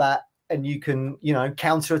have got that and you can,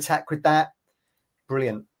 counter attack with that,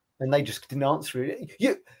 brilliant. And they just didn't answer it.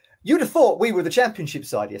 You'd have thought we were the championship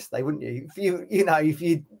side yesterday, wouldn't you? If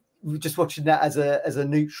you were just watching that as a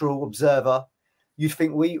neutral observer, you'd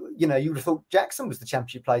think you would have thought Jackson was the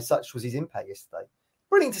championship player. Such was his impact yesterday.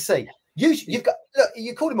 Brilliant to see.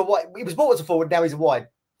 You called him a wide. He was brought as a forward. Now he's a wide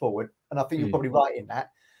forward, and I think you're probably right in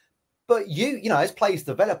that. But as players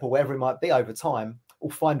develop or wherever it might be over time, will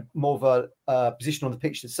find more of a position on the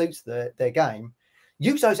pitch that suits their game.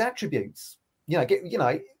 Use those attributes. Can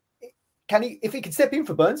he? If he can step in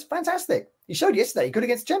for Burns, fantastic. He showed yesterday he could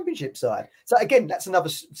against the championship side. So again, that's another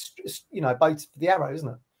boat for the arrow, isn't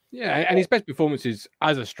it? Yeah, and his best performances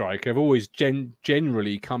as a striker have always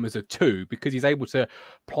generally come as a 2 because he's able to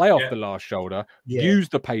play off the last shoulder, use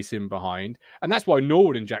the pace in behind. And that's why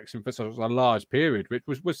Norwood and Jackson for such a large period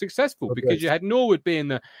was successful because you had Norwood being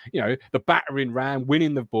the battering ram,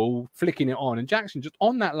 winning the ball, flicking it on, and Jackson just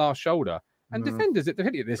on that last shoulder. And defenders at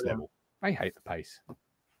this level, they hate the pace.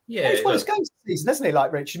 Yeah, it's one of his games this season, hasn't he?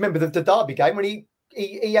 Like Rich, remember the Derby game when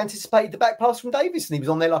he anticipated the back pass from Davis and he was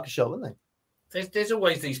on there like a shot, wasn't he? There's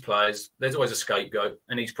always these players. There's always a scapegoat,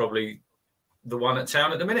 and he's probably the one at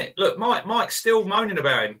Town at the minute. Look, Mike's still moaning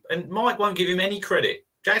about him, and Mike won't give him any credit.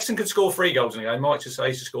 Jackson could score 3 goals in a game. Mike just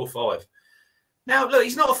says to score 5. Now, look,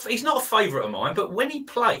 he's not a favourite of mine, but when he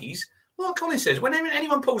plays, like Colin says, when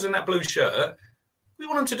anyone pulls on that blue shirt, we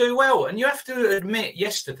want him to do well. And you have to admit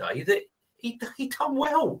yesterday that he done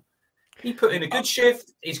well. He put in a good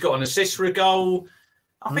shift. He's got an assist for a goal.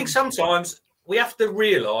 I think sometimes we have to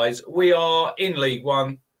realise we are in League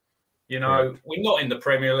One. We're not in the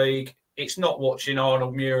Premier League. It's not watching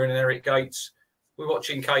Arnold Muir and Eric Gates. We're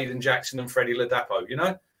watching Caden Jackson and Freddie Ladapo,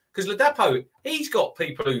 Because Ladapo, he's got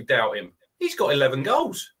people who doubt him. He's got 11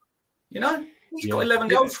 goals, He's got 11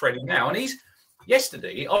 goals, Freddie, now. And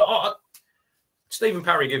yesterday, Stephen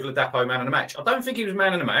Parry gave Ladapo man of the match. I don't think he was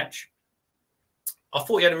man of the match. I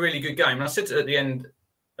thought he had a really good game. And I said at the end,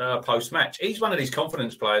 post-match, he's one of these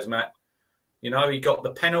confidence players, Matt. He got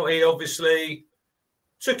the penalty, obviously.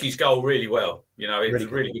 Took his goal really well. It was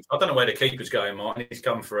really good. I don't know where the keeper's going, Martin. He's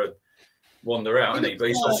come for a wander out, hasn't he? But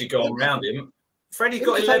he's obviously gone round him. Freddie's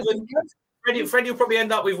got 11. Freddie will probably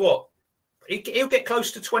end up with what? He'll get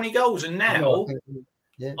close to 20 goals. And now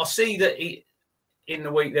I see that in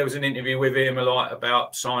the week there was an interview with him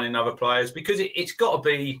about signing other players because it's got to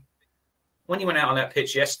be, when he went out on that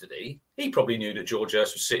pitch yesterday, he probably knew that George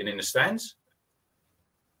Hurst was sitting in the stands.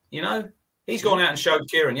 He's gone out and showed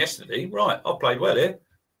Kieran yesterday, right, I've played well here.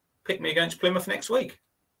 Pick me against Plymouth next week.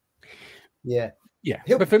 Yeah. Yeah.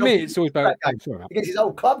 But for me, it's always about... Because his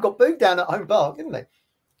old club got booed down at home park, didn't they?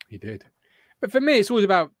 He did. But for me, it's always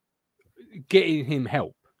about getting him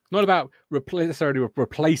help, not about necessarily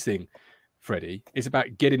replacing Freddie. It's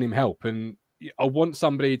about getting him help. And I want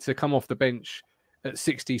somebody to come off the bench at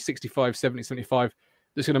 60, 65, 70, 75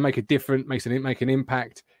 that's going to make a difference, make an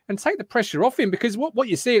impact, and take the pressure off him. Because what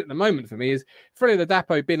you see at the moment for me is Freddie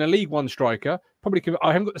Ladapo being a League One striker,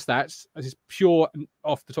 I haven't got the stats, this is pure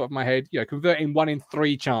off the top of my head, converting 1 in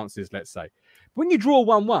 3 chances, let's say. When you draw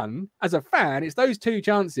 1-1, as a fan, it's those 2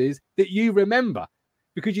 chances that you remember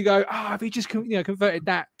because you go, if he just converted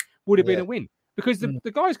that, would have been a win. Because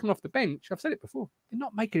the guys coming off the bench, I've said it before, they're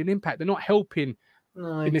not making an impact. They're not helping,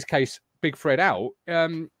 in this case, Big Fred out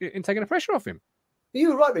in taking the pressure off him.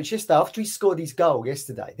 You were right, Rich. Yesterday, after he scored his goal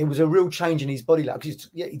yesterday, there was a real change in his body language.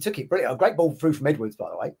 He took it brilliant. A great ball through from Edwards, by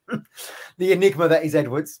the way. The enigma that is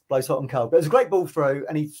Edwards, blows hot and cold. But it was a great ball through,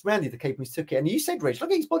 and he surrounded the keeper and he took it. And you said, Rich, look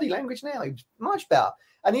at his body language now. He was much better.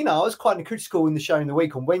 And, I was quite critical in the show in the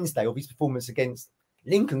week on Wednesday of his performance against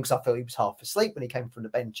Lincoln because I felt he was half asleep when he came from the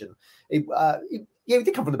bench. And he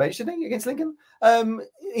did come from the bench, didn't he, against Lincoln?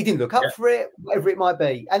 He didn't look up for it, whatever it might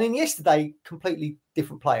be. And then yesterday, completely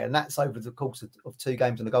different player. And that's over the course of 2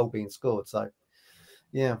 games and a goal being scored. So,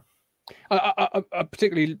 yeah. I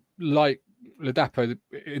particularly like Ladapo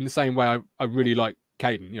in the same way I really like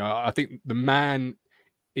Caden. I think the man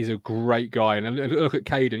is a great guy. And look at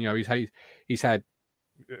Caden, he's had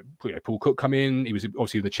Paul Cook come in. He was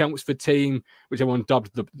obviously the Chelmsford team, which everyone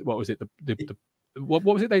dubbed what was it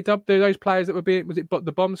they dubbed those players that were being, was it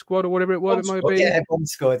the bomb squad or whatever it was? Bomb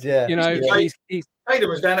squad, yeah. He's Taylor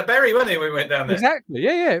was down at Bury, wasn't he? We went down there. Exactly,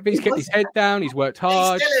 yeah. But he's kept his head down. He's worked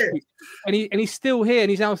hard, and he's still here, and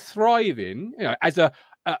he's now thriving. As a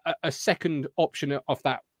second option off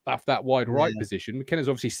that wide right position. McKenna's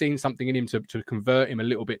obviously seen something in him to convert him a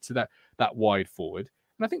little bit to that wide forward.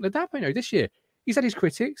 And I think Ladapo, this year, he's had his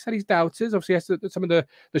critics, had his doubters. Obviously, has some of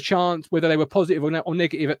the chants, whether they were positive or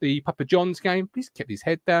negative at the Papa John's game. He's kept his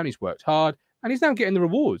head down. He's worked hard, and he's now getting the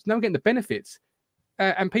rewards. Now getting the benefits,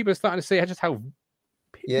 and people are starting to see just how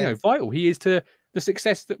vital he is to the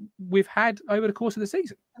success that we've had over the course of the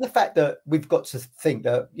season. And the fact that we've got to think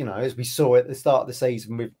that as we saw at the start of the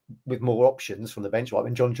season with more options from the bench, like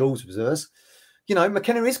when John Jules was with us.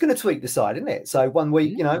 McKenna is going to tweak the side, isn't it? So 1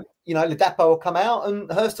 week, Ladapo will come out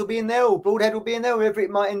and Hurst will be in there, or Broadhead will be in there, wherever it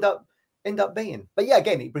might end up being. But yeah,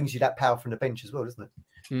 again, it brings you that power from the bench as well, doesn't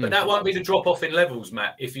it? But that won't be the drop off in levels,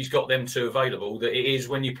 Matt. If he's got them 2 available, that it is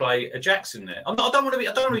when you play a Jackson there. I don't want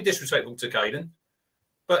to be disrespectful to Caden,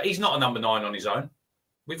 but he's not a number 9 on his own.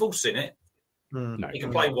 We've all seen it. No. He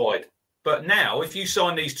can play wide. But now, if you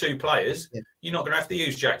sign these 2 players, you're not going to have to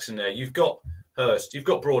use Jackson there. You've got Hurst, you've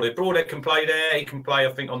got Broadhead. Broadhead can play there. He can play,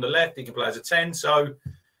 I think, on the left. He can play as a 10. So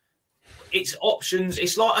it's options.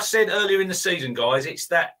 It's like I said earlier in the season, guys. It's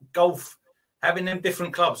that golf, having them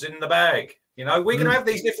different clubs in the bag. We're going to have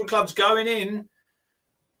these different clubs going in.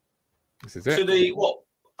 This is it. To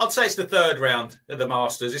I'd say it's the 3rd round of the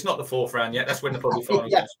Masters. It's not the 4th round yet. That's when the probably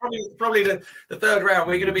finals. It's probably the 3rd round.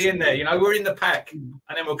 We're going to be in there. We're in the pack, and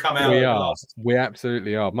then we'll come out. We are. We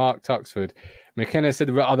absolutely are. Mark Tuxford. McKenna said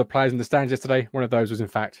there were other players in the stands yesterday. One of those was, in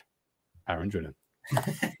fact, Aaron Drillen.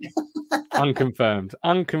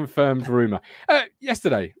 Unconfirmed rumour.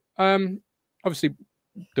 Yesterday, obviously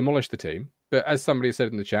demolished the team. But as somebody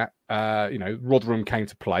said in the chat, Rotherham came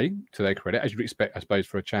to play, to their credit, as you'd expect, I suppose,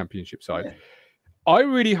 for a championship side. Yeah. I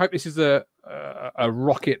really hope this is a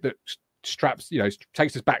rocket that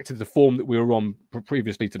takes us back to the form that we were on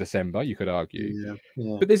previously to December, you could argue.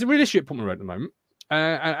 Yeah. But there's a real issue at Portman Road at the moment.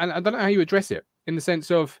 And I don't know how you address it, in the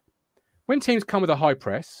sense of when teams come with a high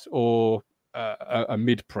press or a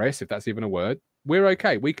mid press, if that's even a word, we're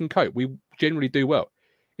okay. We can cope. We generally do well.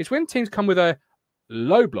 It's when teams come with a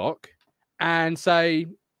low block and say,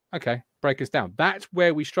 okay, break us down. That's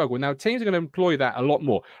where we struggle. Now, teams are going to employ that a lot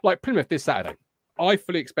more. Like Plymouth this Saturday. I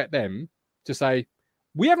fully expect them to say,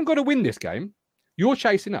 we haven't got to win this game. You're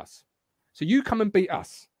chasing us. So you come and beat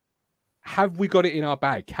us. Have we got it in our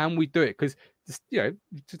bag? Can we do it? Because,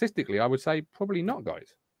 statistically, I would say probably not,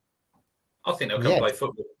 guys. I think they'll come play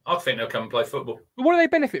football. I think they'll come and play football. But what do they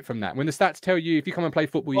benefit from that? When the stats tell you if you come and play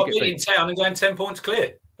football, you get beating Town and going 10 points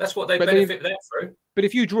clear. That's what they benefit that through. But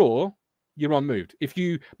if you draw, you're unmoved. If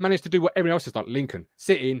you manage to do what everyone else has done, Lincoln,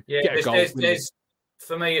 sit in, get a goal.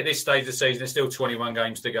 For me, at this stage of the season, there's still 21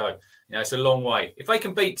 games to go. It's a long way. If they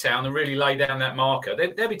can beat Town and really lay down that marker,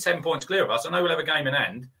 they'll be 10 points clear of us. I know we'll have a game in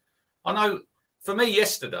hand. I know, for me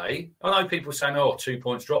yesterday, I know people saying, 2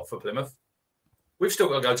 points drop for Plymouth. We've still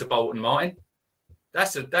got to go to Bolton, Martin.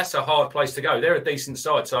 That's a hard place to go. They're a decent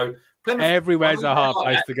side. So Plymouth, everywhere's a hard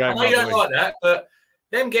place to go. I know you don't like that, but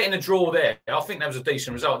them getting a draw there, I think that was a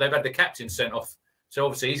decent result. They've had the captain sent off So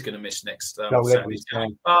obviously he's going to miss next No, Saturday's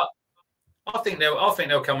game. But I think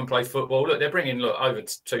they'll come and play football. Look, they're bringing over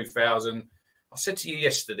 2,000. I said to you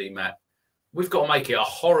yesterday, Matt, we've got to make it a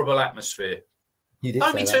horrible atmosphere.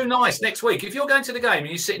 Don't be too nice next week. If you're going to the game and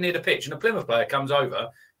you're sitting near the pitch and a Plymouth player comes over,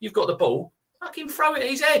 you've got the ball, fucking throw it at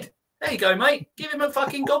his head. There you go, mate. Give him a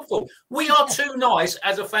fucking gobful. We are too nice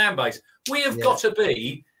as a fan base. We have got to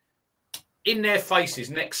be in their faces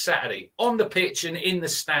next Saturday, on the pitch and in the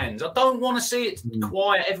stands. I don't want to see it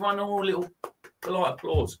quiet, everyone all little polite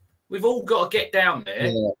applause. We've all got to get down there.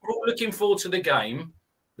 Yeah. We're all looking forward to the game.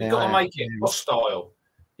 We've got to make it hostile.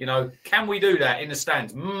 You know, can we do that in the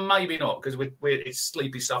stands? Maybe not, because it's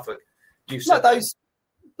sleepy Suffolk.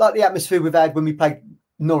 Like the atmosphere we've had when we played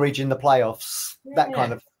Norwich in the playoffs. That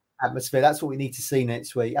kind of atmosphere. That's what we need to see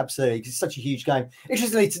next week. Absolutely, because it's such a huge game.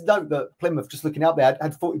 Interestingly to note that Plymouth, just looking out there,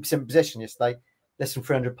 had 40% possession yesterday, less than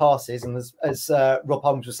 300 passes, and as Rob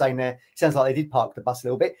Holmes was saying there, it sounds like they did park the bus a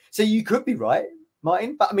little bit. So you could be right,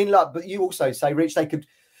 Martin. But I mean, but you also say, Rich,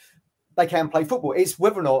 they can play football. It's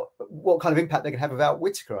whether or not what kind of impact they can have without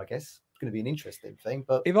Whittaker. I guess it's going to be an interesting thing.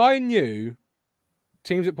 But if I knew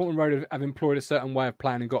teams at Portman Road have employed a certain way of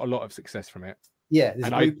playing and got a lot of success from it. Yeah,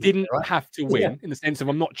 and I didn't have to win in the sense of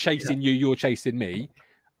I'm not chasing you, you're chasing me.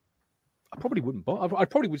 I probably wouldn't. I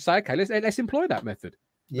probably would say, okay, let's employ that method.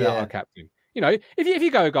 Without our captain. You know, if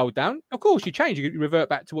you go a goal down, of course you change. You revert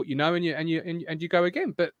back to what you know, and you go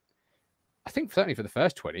again. But I think certainly for the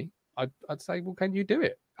first 20, I'd say, well, can you do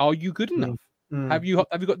it? Are you good enough? Have you got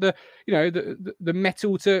the the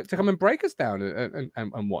metal to come and break us down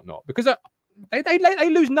and whatnot? Because They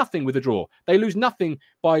lose nothing with a draw. They lose nothing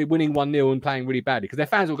by winning 1-0 and playing really badly because their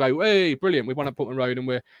fans will go, hey, brilliant, we won at Portman Road and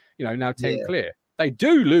we're now 10 clear. They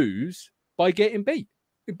do lose by getting beat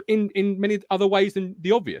in many other ways than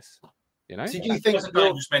the obvious. You know, so do you think that's a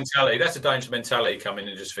dangerous mentality? That's a dangerous mentality coming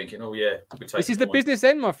in and just thinking, oh yeah, this is the business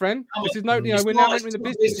end, my friend. This is we're now entering the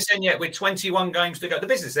business end yet. With 21 games to go, the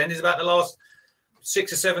business end is about the last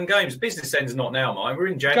 6 or 7 games. Business end's not now, mine. We're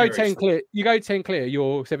in January. Go 10 clear. You go 10 clear.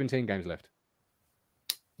 You're 17 games left.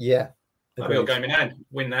 Yeah, maybe a game in hand.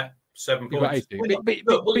 Win that 7 points. You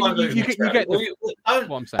get what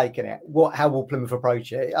I'm saying. Taking it. How will Plymouth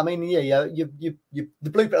approach it? I mean, the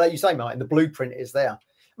blueprint, like you say, Martin, the blueprint is there.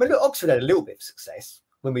 I mean, look, Oxford had a little bit of success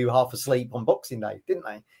when we were half asleep on Boxing Day, didn't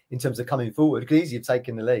they? In terms of coming forward, because easier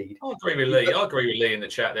taking the lead. I agree with Lee. I agree with Lee in the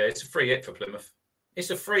chat there. It's a free hit for Plymouth. It's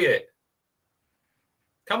a free hit.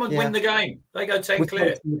 Come and win the game. They go 10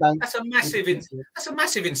 clear. That's a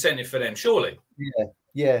massive incentive for them, surely.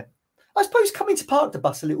 Yeah. I suppose coming to park the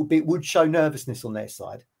bus a little bit would show nervousness on their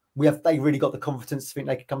side. They really got the confidence to think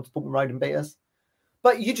they could come to Portman Road and beat us.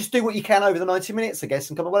 But you just do what you can over the 90 minutes, I guess,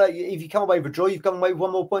 and come away. If you come away with a draw, you've come away with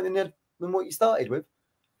 1 more point than what you started with.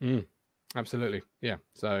 Absolutely, yeah.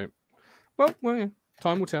 So, well, yeah.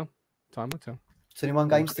 Time will tell. 21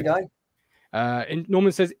 games to go.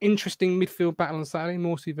 Norman says, interesting midfield battle on Saturday,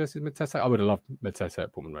 Morsey versus Matete. I would have loved Matete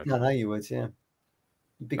at Portman Road. I know you would, yeah.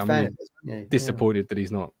 Big fan of this. Disappointed that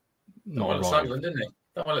he's not well at Sunderland, didn't he?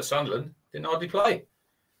 Not well at Sunderland. Didn't hardly play.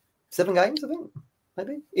 7 games, I think.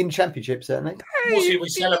 Maybe. In Championship, certainly. Morsey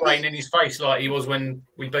was celebrating in his face like he was when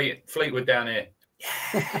we beat Fleetwood down here.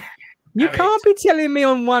 Yeah. You can't be telling me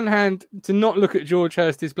on one hand to not look at George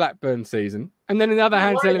Hurst's Blackburn season, and then on the other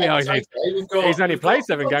hand telling me, he's only played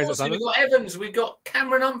 7 games or something. We've got Evans, we've got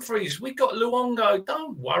Cameron Humphreys, we've got Luongo.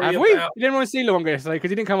 Don't worry about it. You didn't want to see Luongo yesterday because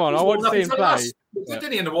he didn't come on. I want to see him play.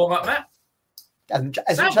 Didn't he in the warm-up, Matt?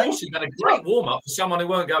 Sam Morsey had a great warm-up for someone who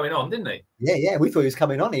weren't going on, didn't he? Yeah. We thought he was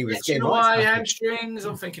coming on. He was getting away, hamstrings.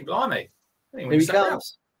 I'm thinking, blimey. Here he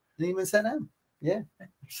comes. Didn't even sit down. Yeah,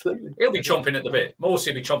 absolutely. He'll be chomping at the bit. Morsey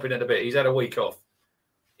will be chomping at the bit. He's had a week off.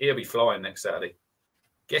 He'll be flying next Saturday.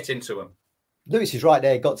 Get into him. Lewis is right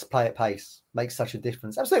there. Got to play at pace. Makes such a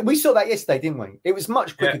difference. Absolutely. We saw that yesterday, didn't we? It was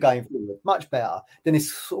much quicker going forward, much better than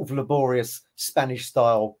this sort of laborious Spanish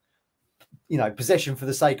style, possession for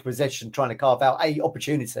the sake of possession, trying to carve out a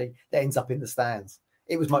opportunity that ends up in the stands.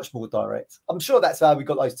 It was much more direct. I'm sure that's how we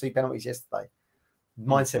got those 2 penalties yesterday.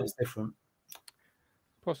 Mindset was different.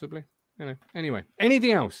 Possibly. Anyway,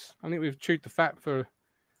 anything else? I think we've chewed the fat for.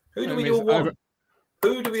 Who do we all want?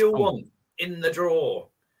 Who do we all want in the draw?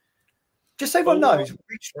 Just so everyone knows,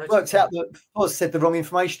 Rich worked out that Foz said the wrong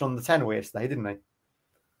information on the Tannoy yesterday, didn't he?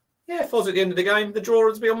 Yeah, Foz at the end of the game, the draw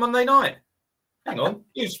is to be on Monday night. Hang on,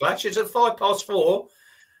 newsflash, it's at 4:05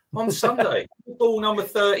 on Sunday. Ball number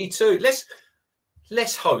 32. Let's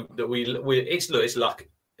hope that it's luck.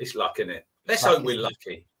 It's luck, isn't it? Let's hope we're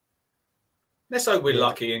lucky. Let's hope we're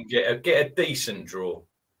lucky and get a decent draw.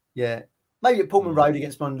 Yeah. Maybe at Portman Road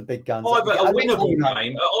against one of the big guns. Either a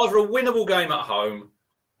winnable game at home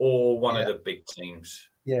or one of the big teams.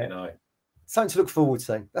 Yeah. You know, something to look forward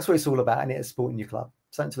to. That's what it's all about, isn't it? A sport in your club.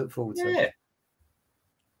 Something to look forward to. Yeah.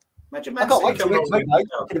 Imagine I can't wait to next week, mate.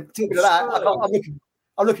 Talking of that,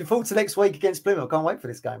 I'm looking forward to next week against Plymouth. I can't wait for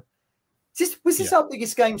this game. Was this our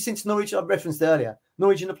biggest game since Norwich? I referenced earlier.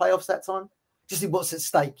 Norwich in the playoffs that time. Just see what's at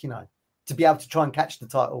stake, you know, to be able to try and catch the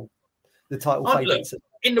title favourites.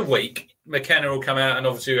 In the week, McKenna will come out, and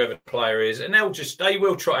obviously whoever the player is, and they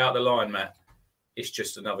will trot out the line, Matt. It's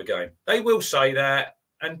just another game. They will say that,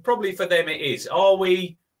 and probably for them it is. Are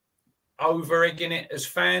we over-egging it as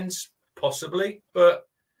fans? Possibly, but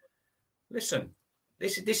listen,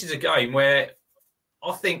 this is a game where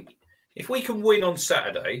I think if we can win on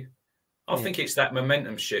Saturday, I think it's that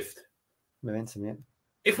momentum shift. Momentum, yeah.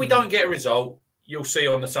 If we don't get a result, you'll see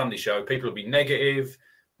on the Sunday show, people will be negative.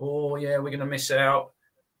 Oh, yeah, we're going to miss out.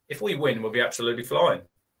 If we win, we'll be absolutely flying.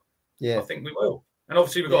 Yeah, I think we will. And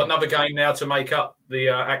obviously, we've got another game now to make up the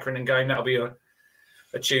Accrington game. That'll be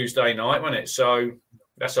a Tuesday night, won't it? So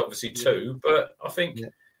that's obviously 2. But I think,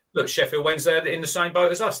 look, Sheffield Wednesday are in the same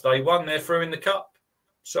boat as us. They won, they're through in the cup.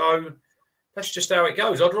 So that's just how it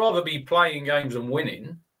goes. I'd rather be playing games and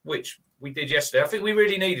winning, which we did yesterday. I think we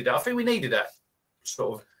really needed that. I think we needed that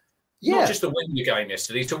sort of, not just to win the game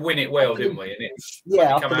yesterday, to win it well, didn't we? And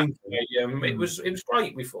it was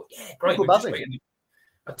great. We thought, great. We just beat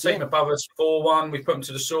a team above us 4-1. We put them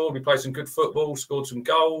to the sword. We played some good football, scored some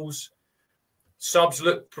goals. Subs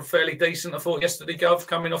looked fairly decent, I thought, yesterday, Gov,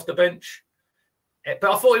 coming off the bench.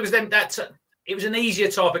 But I thought it was them it was an easier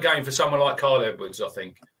type of game for someone like Kyle Edwards, I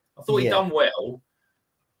think. I thought he'd done well,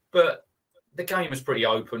 but the game was pretty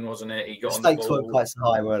open, wasn't it? He got on the ball. Stakes weren't quite so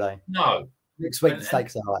high, were they? No. Next week, the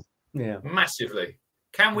stakes are high. Yeah. Massively.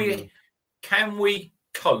 Can we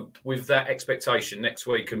cope with that expectation next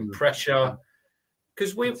week and pressure?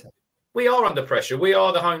 Because we are under pressure. We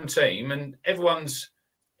are the home team, and everyone's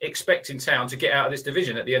expecting Town to get out of this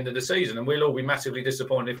division at the end of the season, and we'll all be massively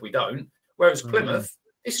disappointed if we don't. Whereas Plymouth,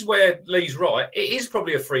 this is where Lee's right. It is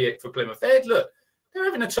probably a free hit for Plymouth. They're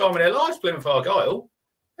having a time of their lives, Plymouth Argyle.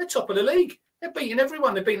 They're top of the league. They're beating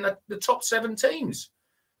everyone. They're beating the top 7 teams.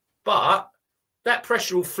 But that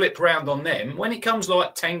pressure will flip round on them. When it comes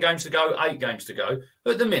like 10 games to go, 8 games to go,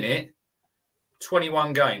 at the minute,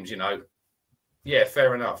 21 games, you know. Yeah,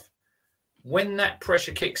 fair enough. When that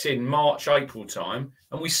pressure kicks in March, April time,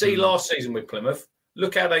 and we see last season with Plymouth,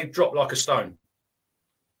 look how they dropped like a stone.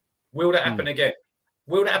 Will that happen again?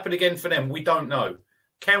 Will that happen again for them? We don't know.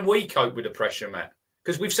 Can we cope with the pressure, Matt?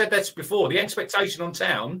 Because we've said that before. The expectation on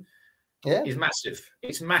Town is massive.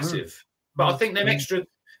 It's massive. But I think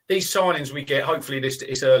these signings we get, hopefully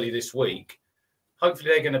it's early this week, hopefully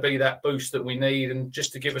they're going to be that boost that we need, and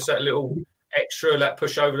just to give us that little extra, that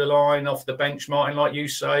push over the line off the bench, Martin, like you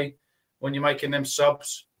say, when you're making them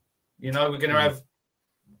subs. You know, we're going to have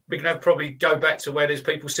probably go back to where there's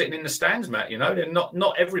people sitting in the stands, Matt. You know, they're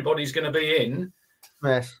not everybody's going to be in.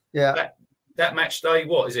 Yes. Yeah. That match day,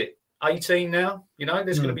 what is it? 18 now. You know,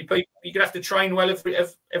 there's going to be people. You're going to have to train well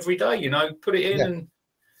every day. You know, put it in and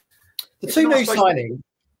the 2 new signings.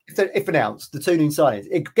 If announced, the 2 new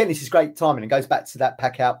signings. Again, this is great timing. It goes back to that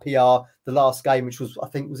pack out PR, the last game, which was, I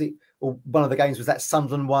think, or one of the games was that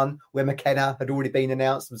Sunderland one where McKenna had already been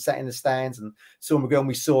announced and sat in the stands and saw him go, and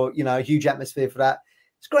we saw, you know, a huge atmosphere for that.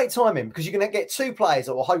 It's great timing because you're going to get 2 players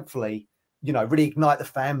that will hopefully, you know, really ignite the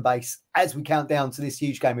fan base as we count down to this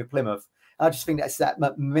huge game with Plymouth. And I just think that's that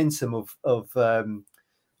momentum of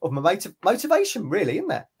motivation, really, isn't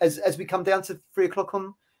that? As we come down to 3:00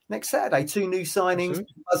 on next Saturday, 2 new signings,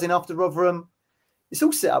 buzzing after Rotherham. It's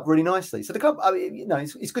all set up really nicely. So the club, I mean, you know,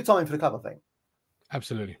 it's good timing for the club, I think.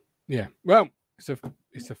 Absolutely, yeah. Well, it's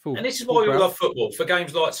a full. And this is why we love football, for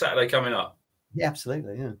games like Saturday coming up. Yeah,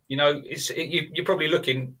 absolutely. Yeah. You know, you're probably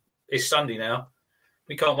looking. It's Sunday now.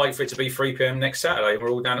 We can't wait for it to be 3 p.m. next Saturday. We're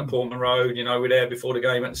all down at Portman Road. You know, we're there before the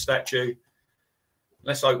game at the statue.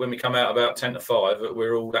 Let's hope when we come out about 10 to 5 that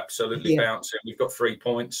we're all absolutely bouncing. We've got 3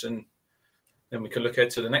 points, and then we can look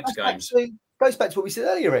ahead to the next games. Goes back to what we said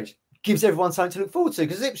earlier, Rich. Gives everyone something to look forward to,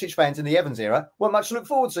 because Ipswich fans in the Evans era weren't much to look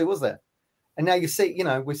forward to, was there? And now you see, you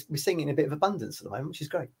know, we're seeing it in a bit of abundance at the moment, which is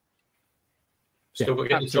great. Still got to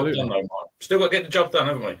get the job done, though, Mike. Still got to get the job done,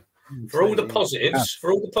 haven't we? For all the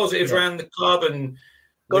positives around the club, and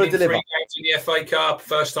winning 3 games in the FA Cup,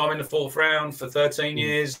 first time in the 4th round for 13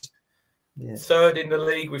 years, 3rd in the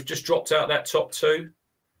league. We've just dropped out that top 2.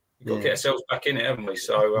 We've got to get ourselves back in it, haven't we?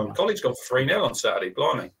 So College gone for 3-0 on Saturday.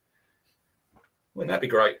 Blimey. Wouldn't that be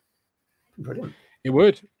great? Brilliant. It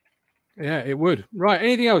would. Yeah, it would. Right.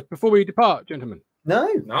 Anything else before we depart, gentlemen? No.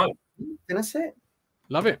 That's it.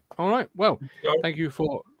 Love it. All right. Well, thank you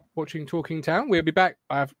for watching Talking Town. We'll be back.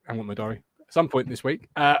 I haven't got my diary. some point this week.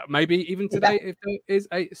 Maybe even today if there is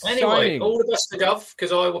a Anyway, signing. all the best to Gov,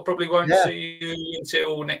 because I probably won't see you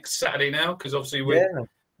until next Saturday now, because obviously we'll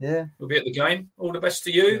be at the game. All the best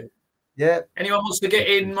to you. Yeah. Anyone wants to get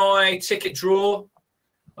in my ticket draw?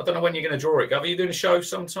 I don't know when you're going to draw it, Gov. Are you doing a show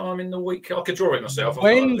sometime in the week? I could draw it myself.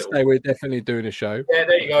 Wednesday, we're definitely doing a show. Yeah,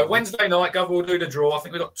 there you go. Wednesday night, Gov will do the draw. I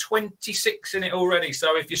think we've got 26 in it already.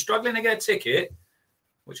 So if you're struggling to get a ticket,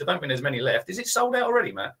 which I don't think there's many left, is it sold out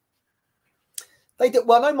already, Matt? They do.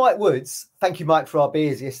 Well, I know Mike Woods. Thank you, Mike, for our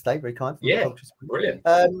beers yesterday. Very kind. Yeah, brilliant.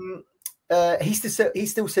 He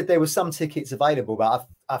still said there were some tickets available, but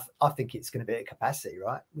I think it's going to be at capacity,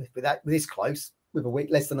 right? With this close, with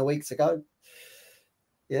less than a week to go.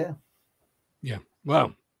 Yeah.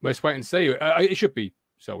 Well, let's wait and see. It should be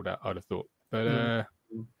sold out, I'd have thought, but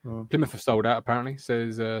Plymouth have sold out apparently,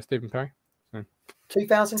 says Stephen Perry. So.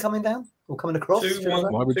 2,000 coming down or coming across?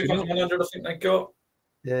 2,100, I think they got.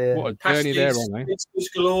 Yeah. What a journey there, aren't they? It's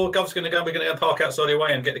galore. Gov's going to go. We're going to park outside the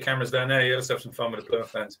way and get the cameras down there. Yeah, let's have some fun with the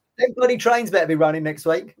Plymouth fans. Them bloody trains better be running next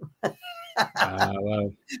week. Well,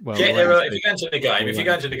 get there if you're going to the game. If you're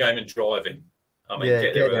going to the game and driving, I mean,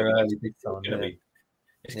 get there early. Big time.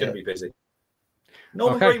 It's going to be busy.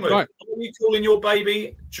 Norman Greenwood, right. What are you calling your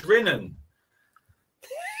baby Drinnen?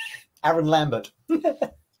 Aaron Lambert.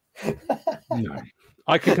 No,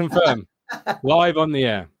 I can confirm live on the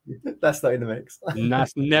air. That's not in the mix.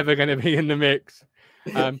 That's never going to be in the mix.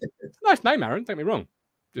 Nice name, Aaron. Don't get me wrong.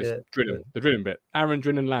 Just Drinnen, the Drinnen bit. Aaron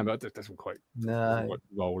Drinnen Lambert. That doesn't quite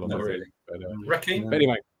roll on not the really. Raheem. Raheem But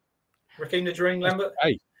anyway, Raheem the Dream Lambert.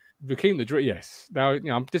 Hey, Raheem the Dream. Yes. Now,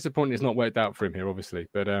 I'm disappointed it's not worked out for him here, obviously,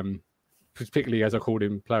 but particularly as I called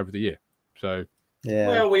him Player of the Year. So. Yeah.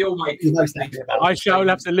 Well, we all make. I shall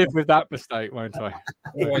have to live with that mistake, won't I?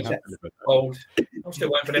 Old. I'm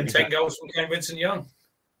still waiting for them 10 goals from Ken Vincent-Young.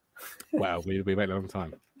 Well, we'll be waiting a long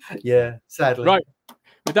time. Yeah, sadly. Right.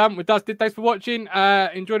 We're done. Thanks for watching.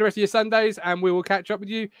 Enjoy the rest of your Sundays, and we will catch up with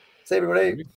you. See you, everybody.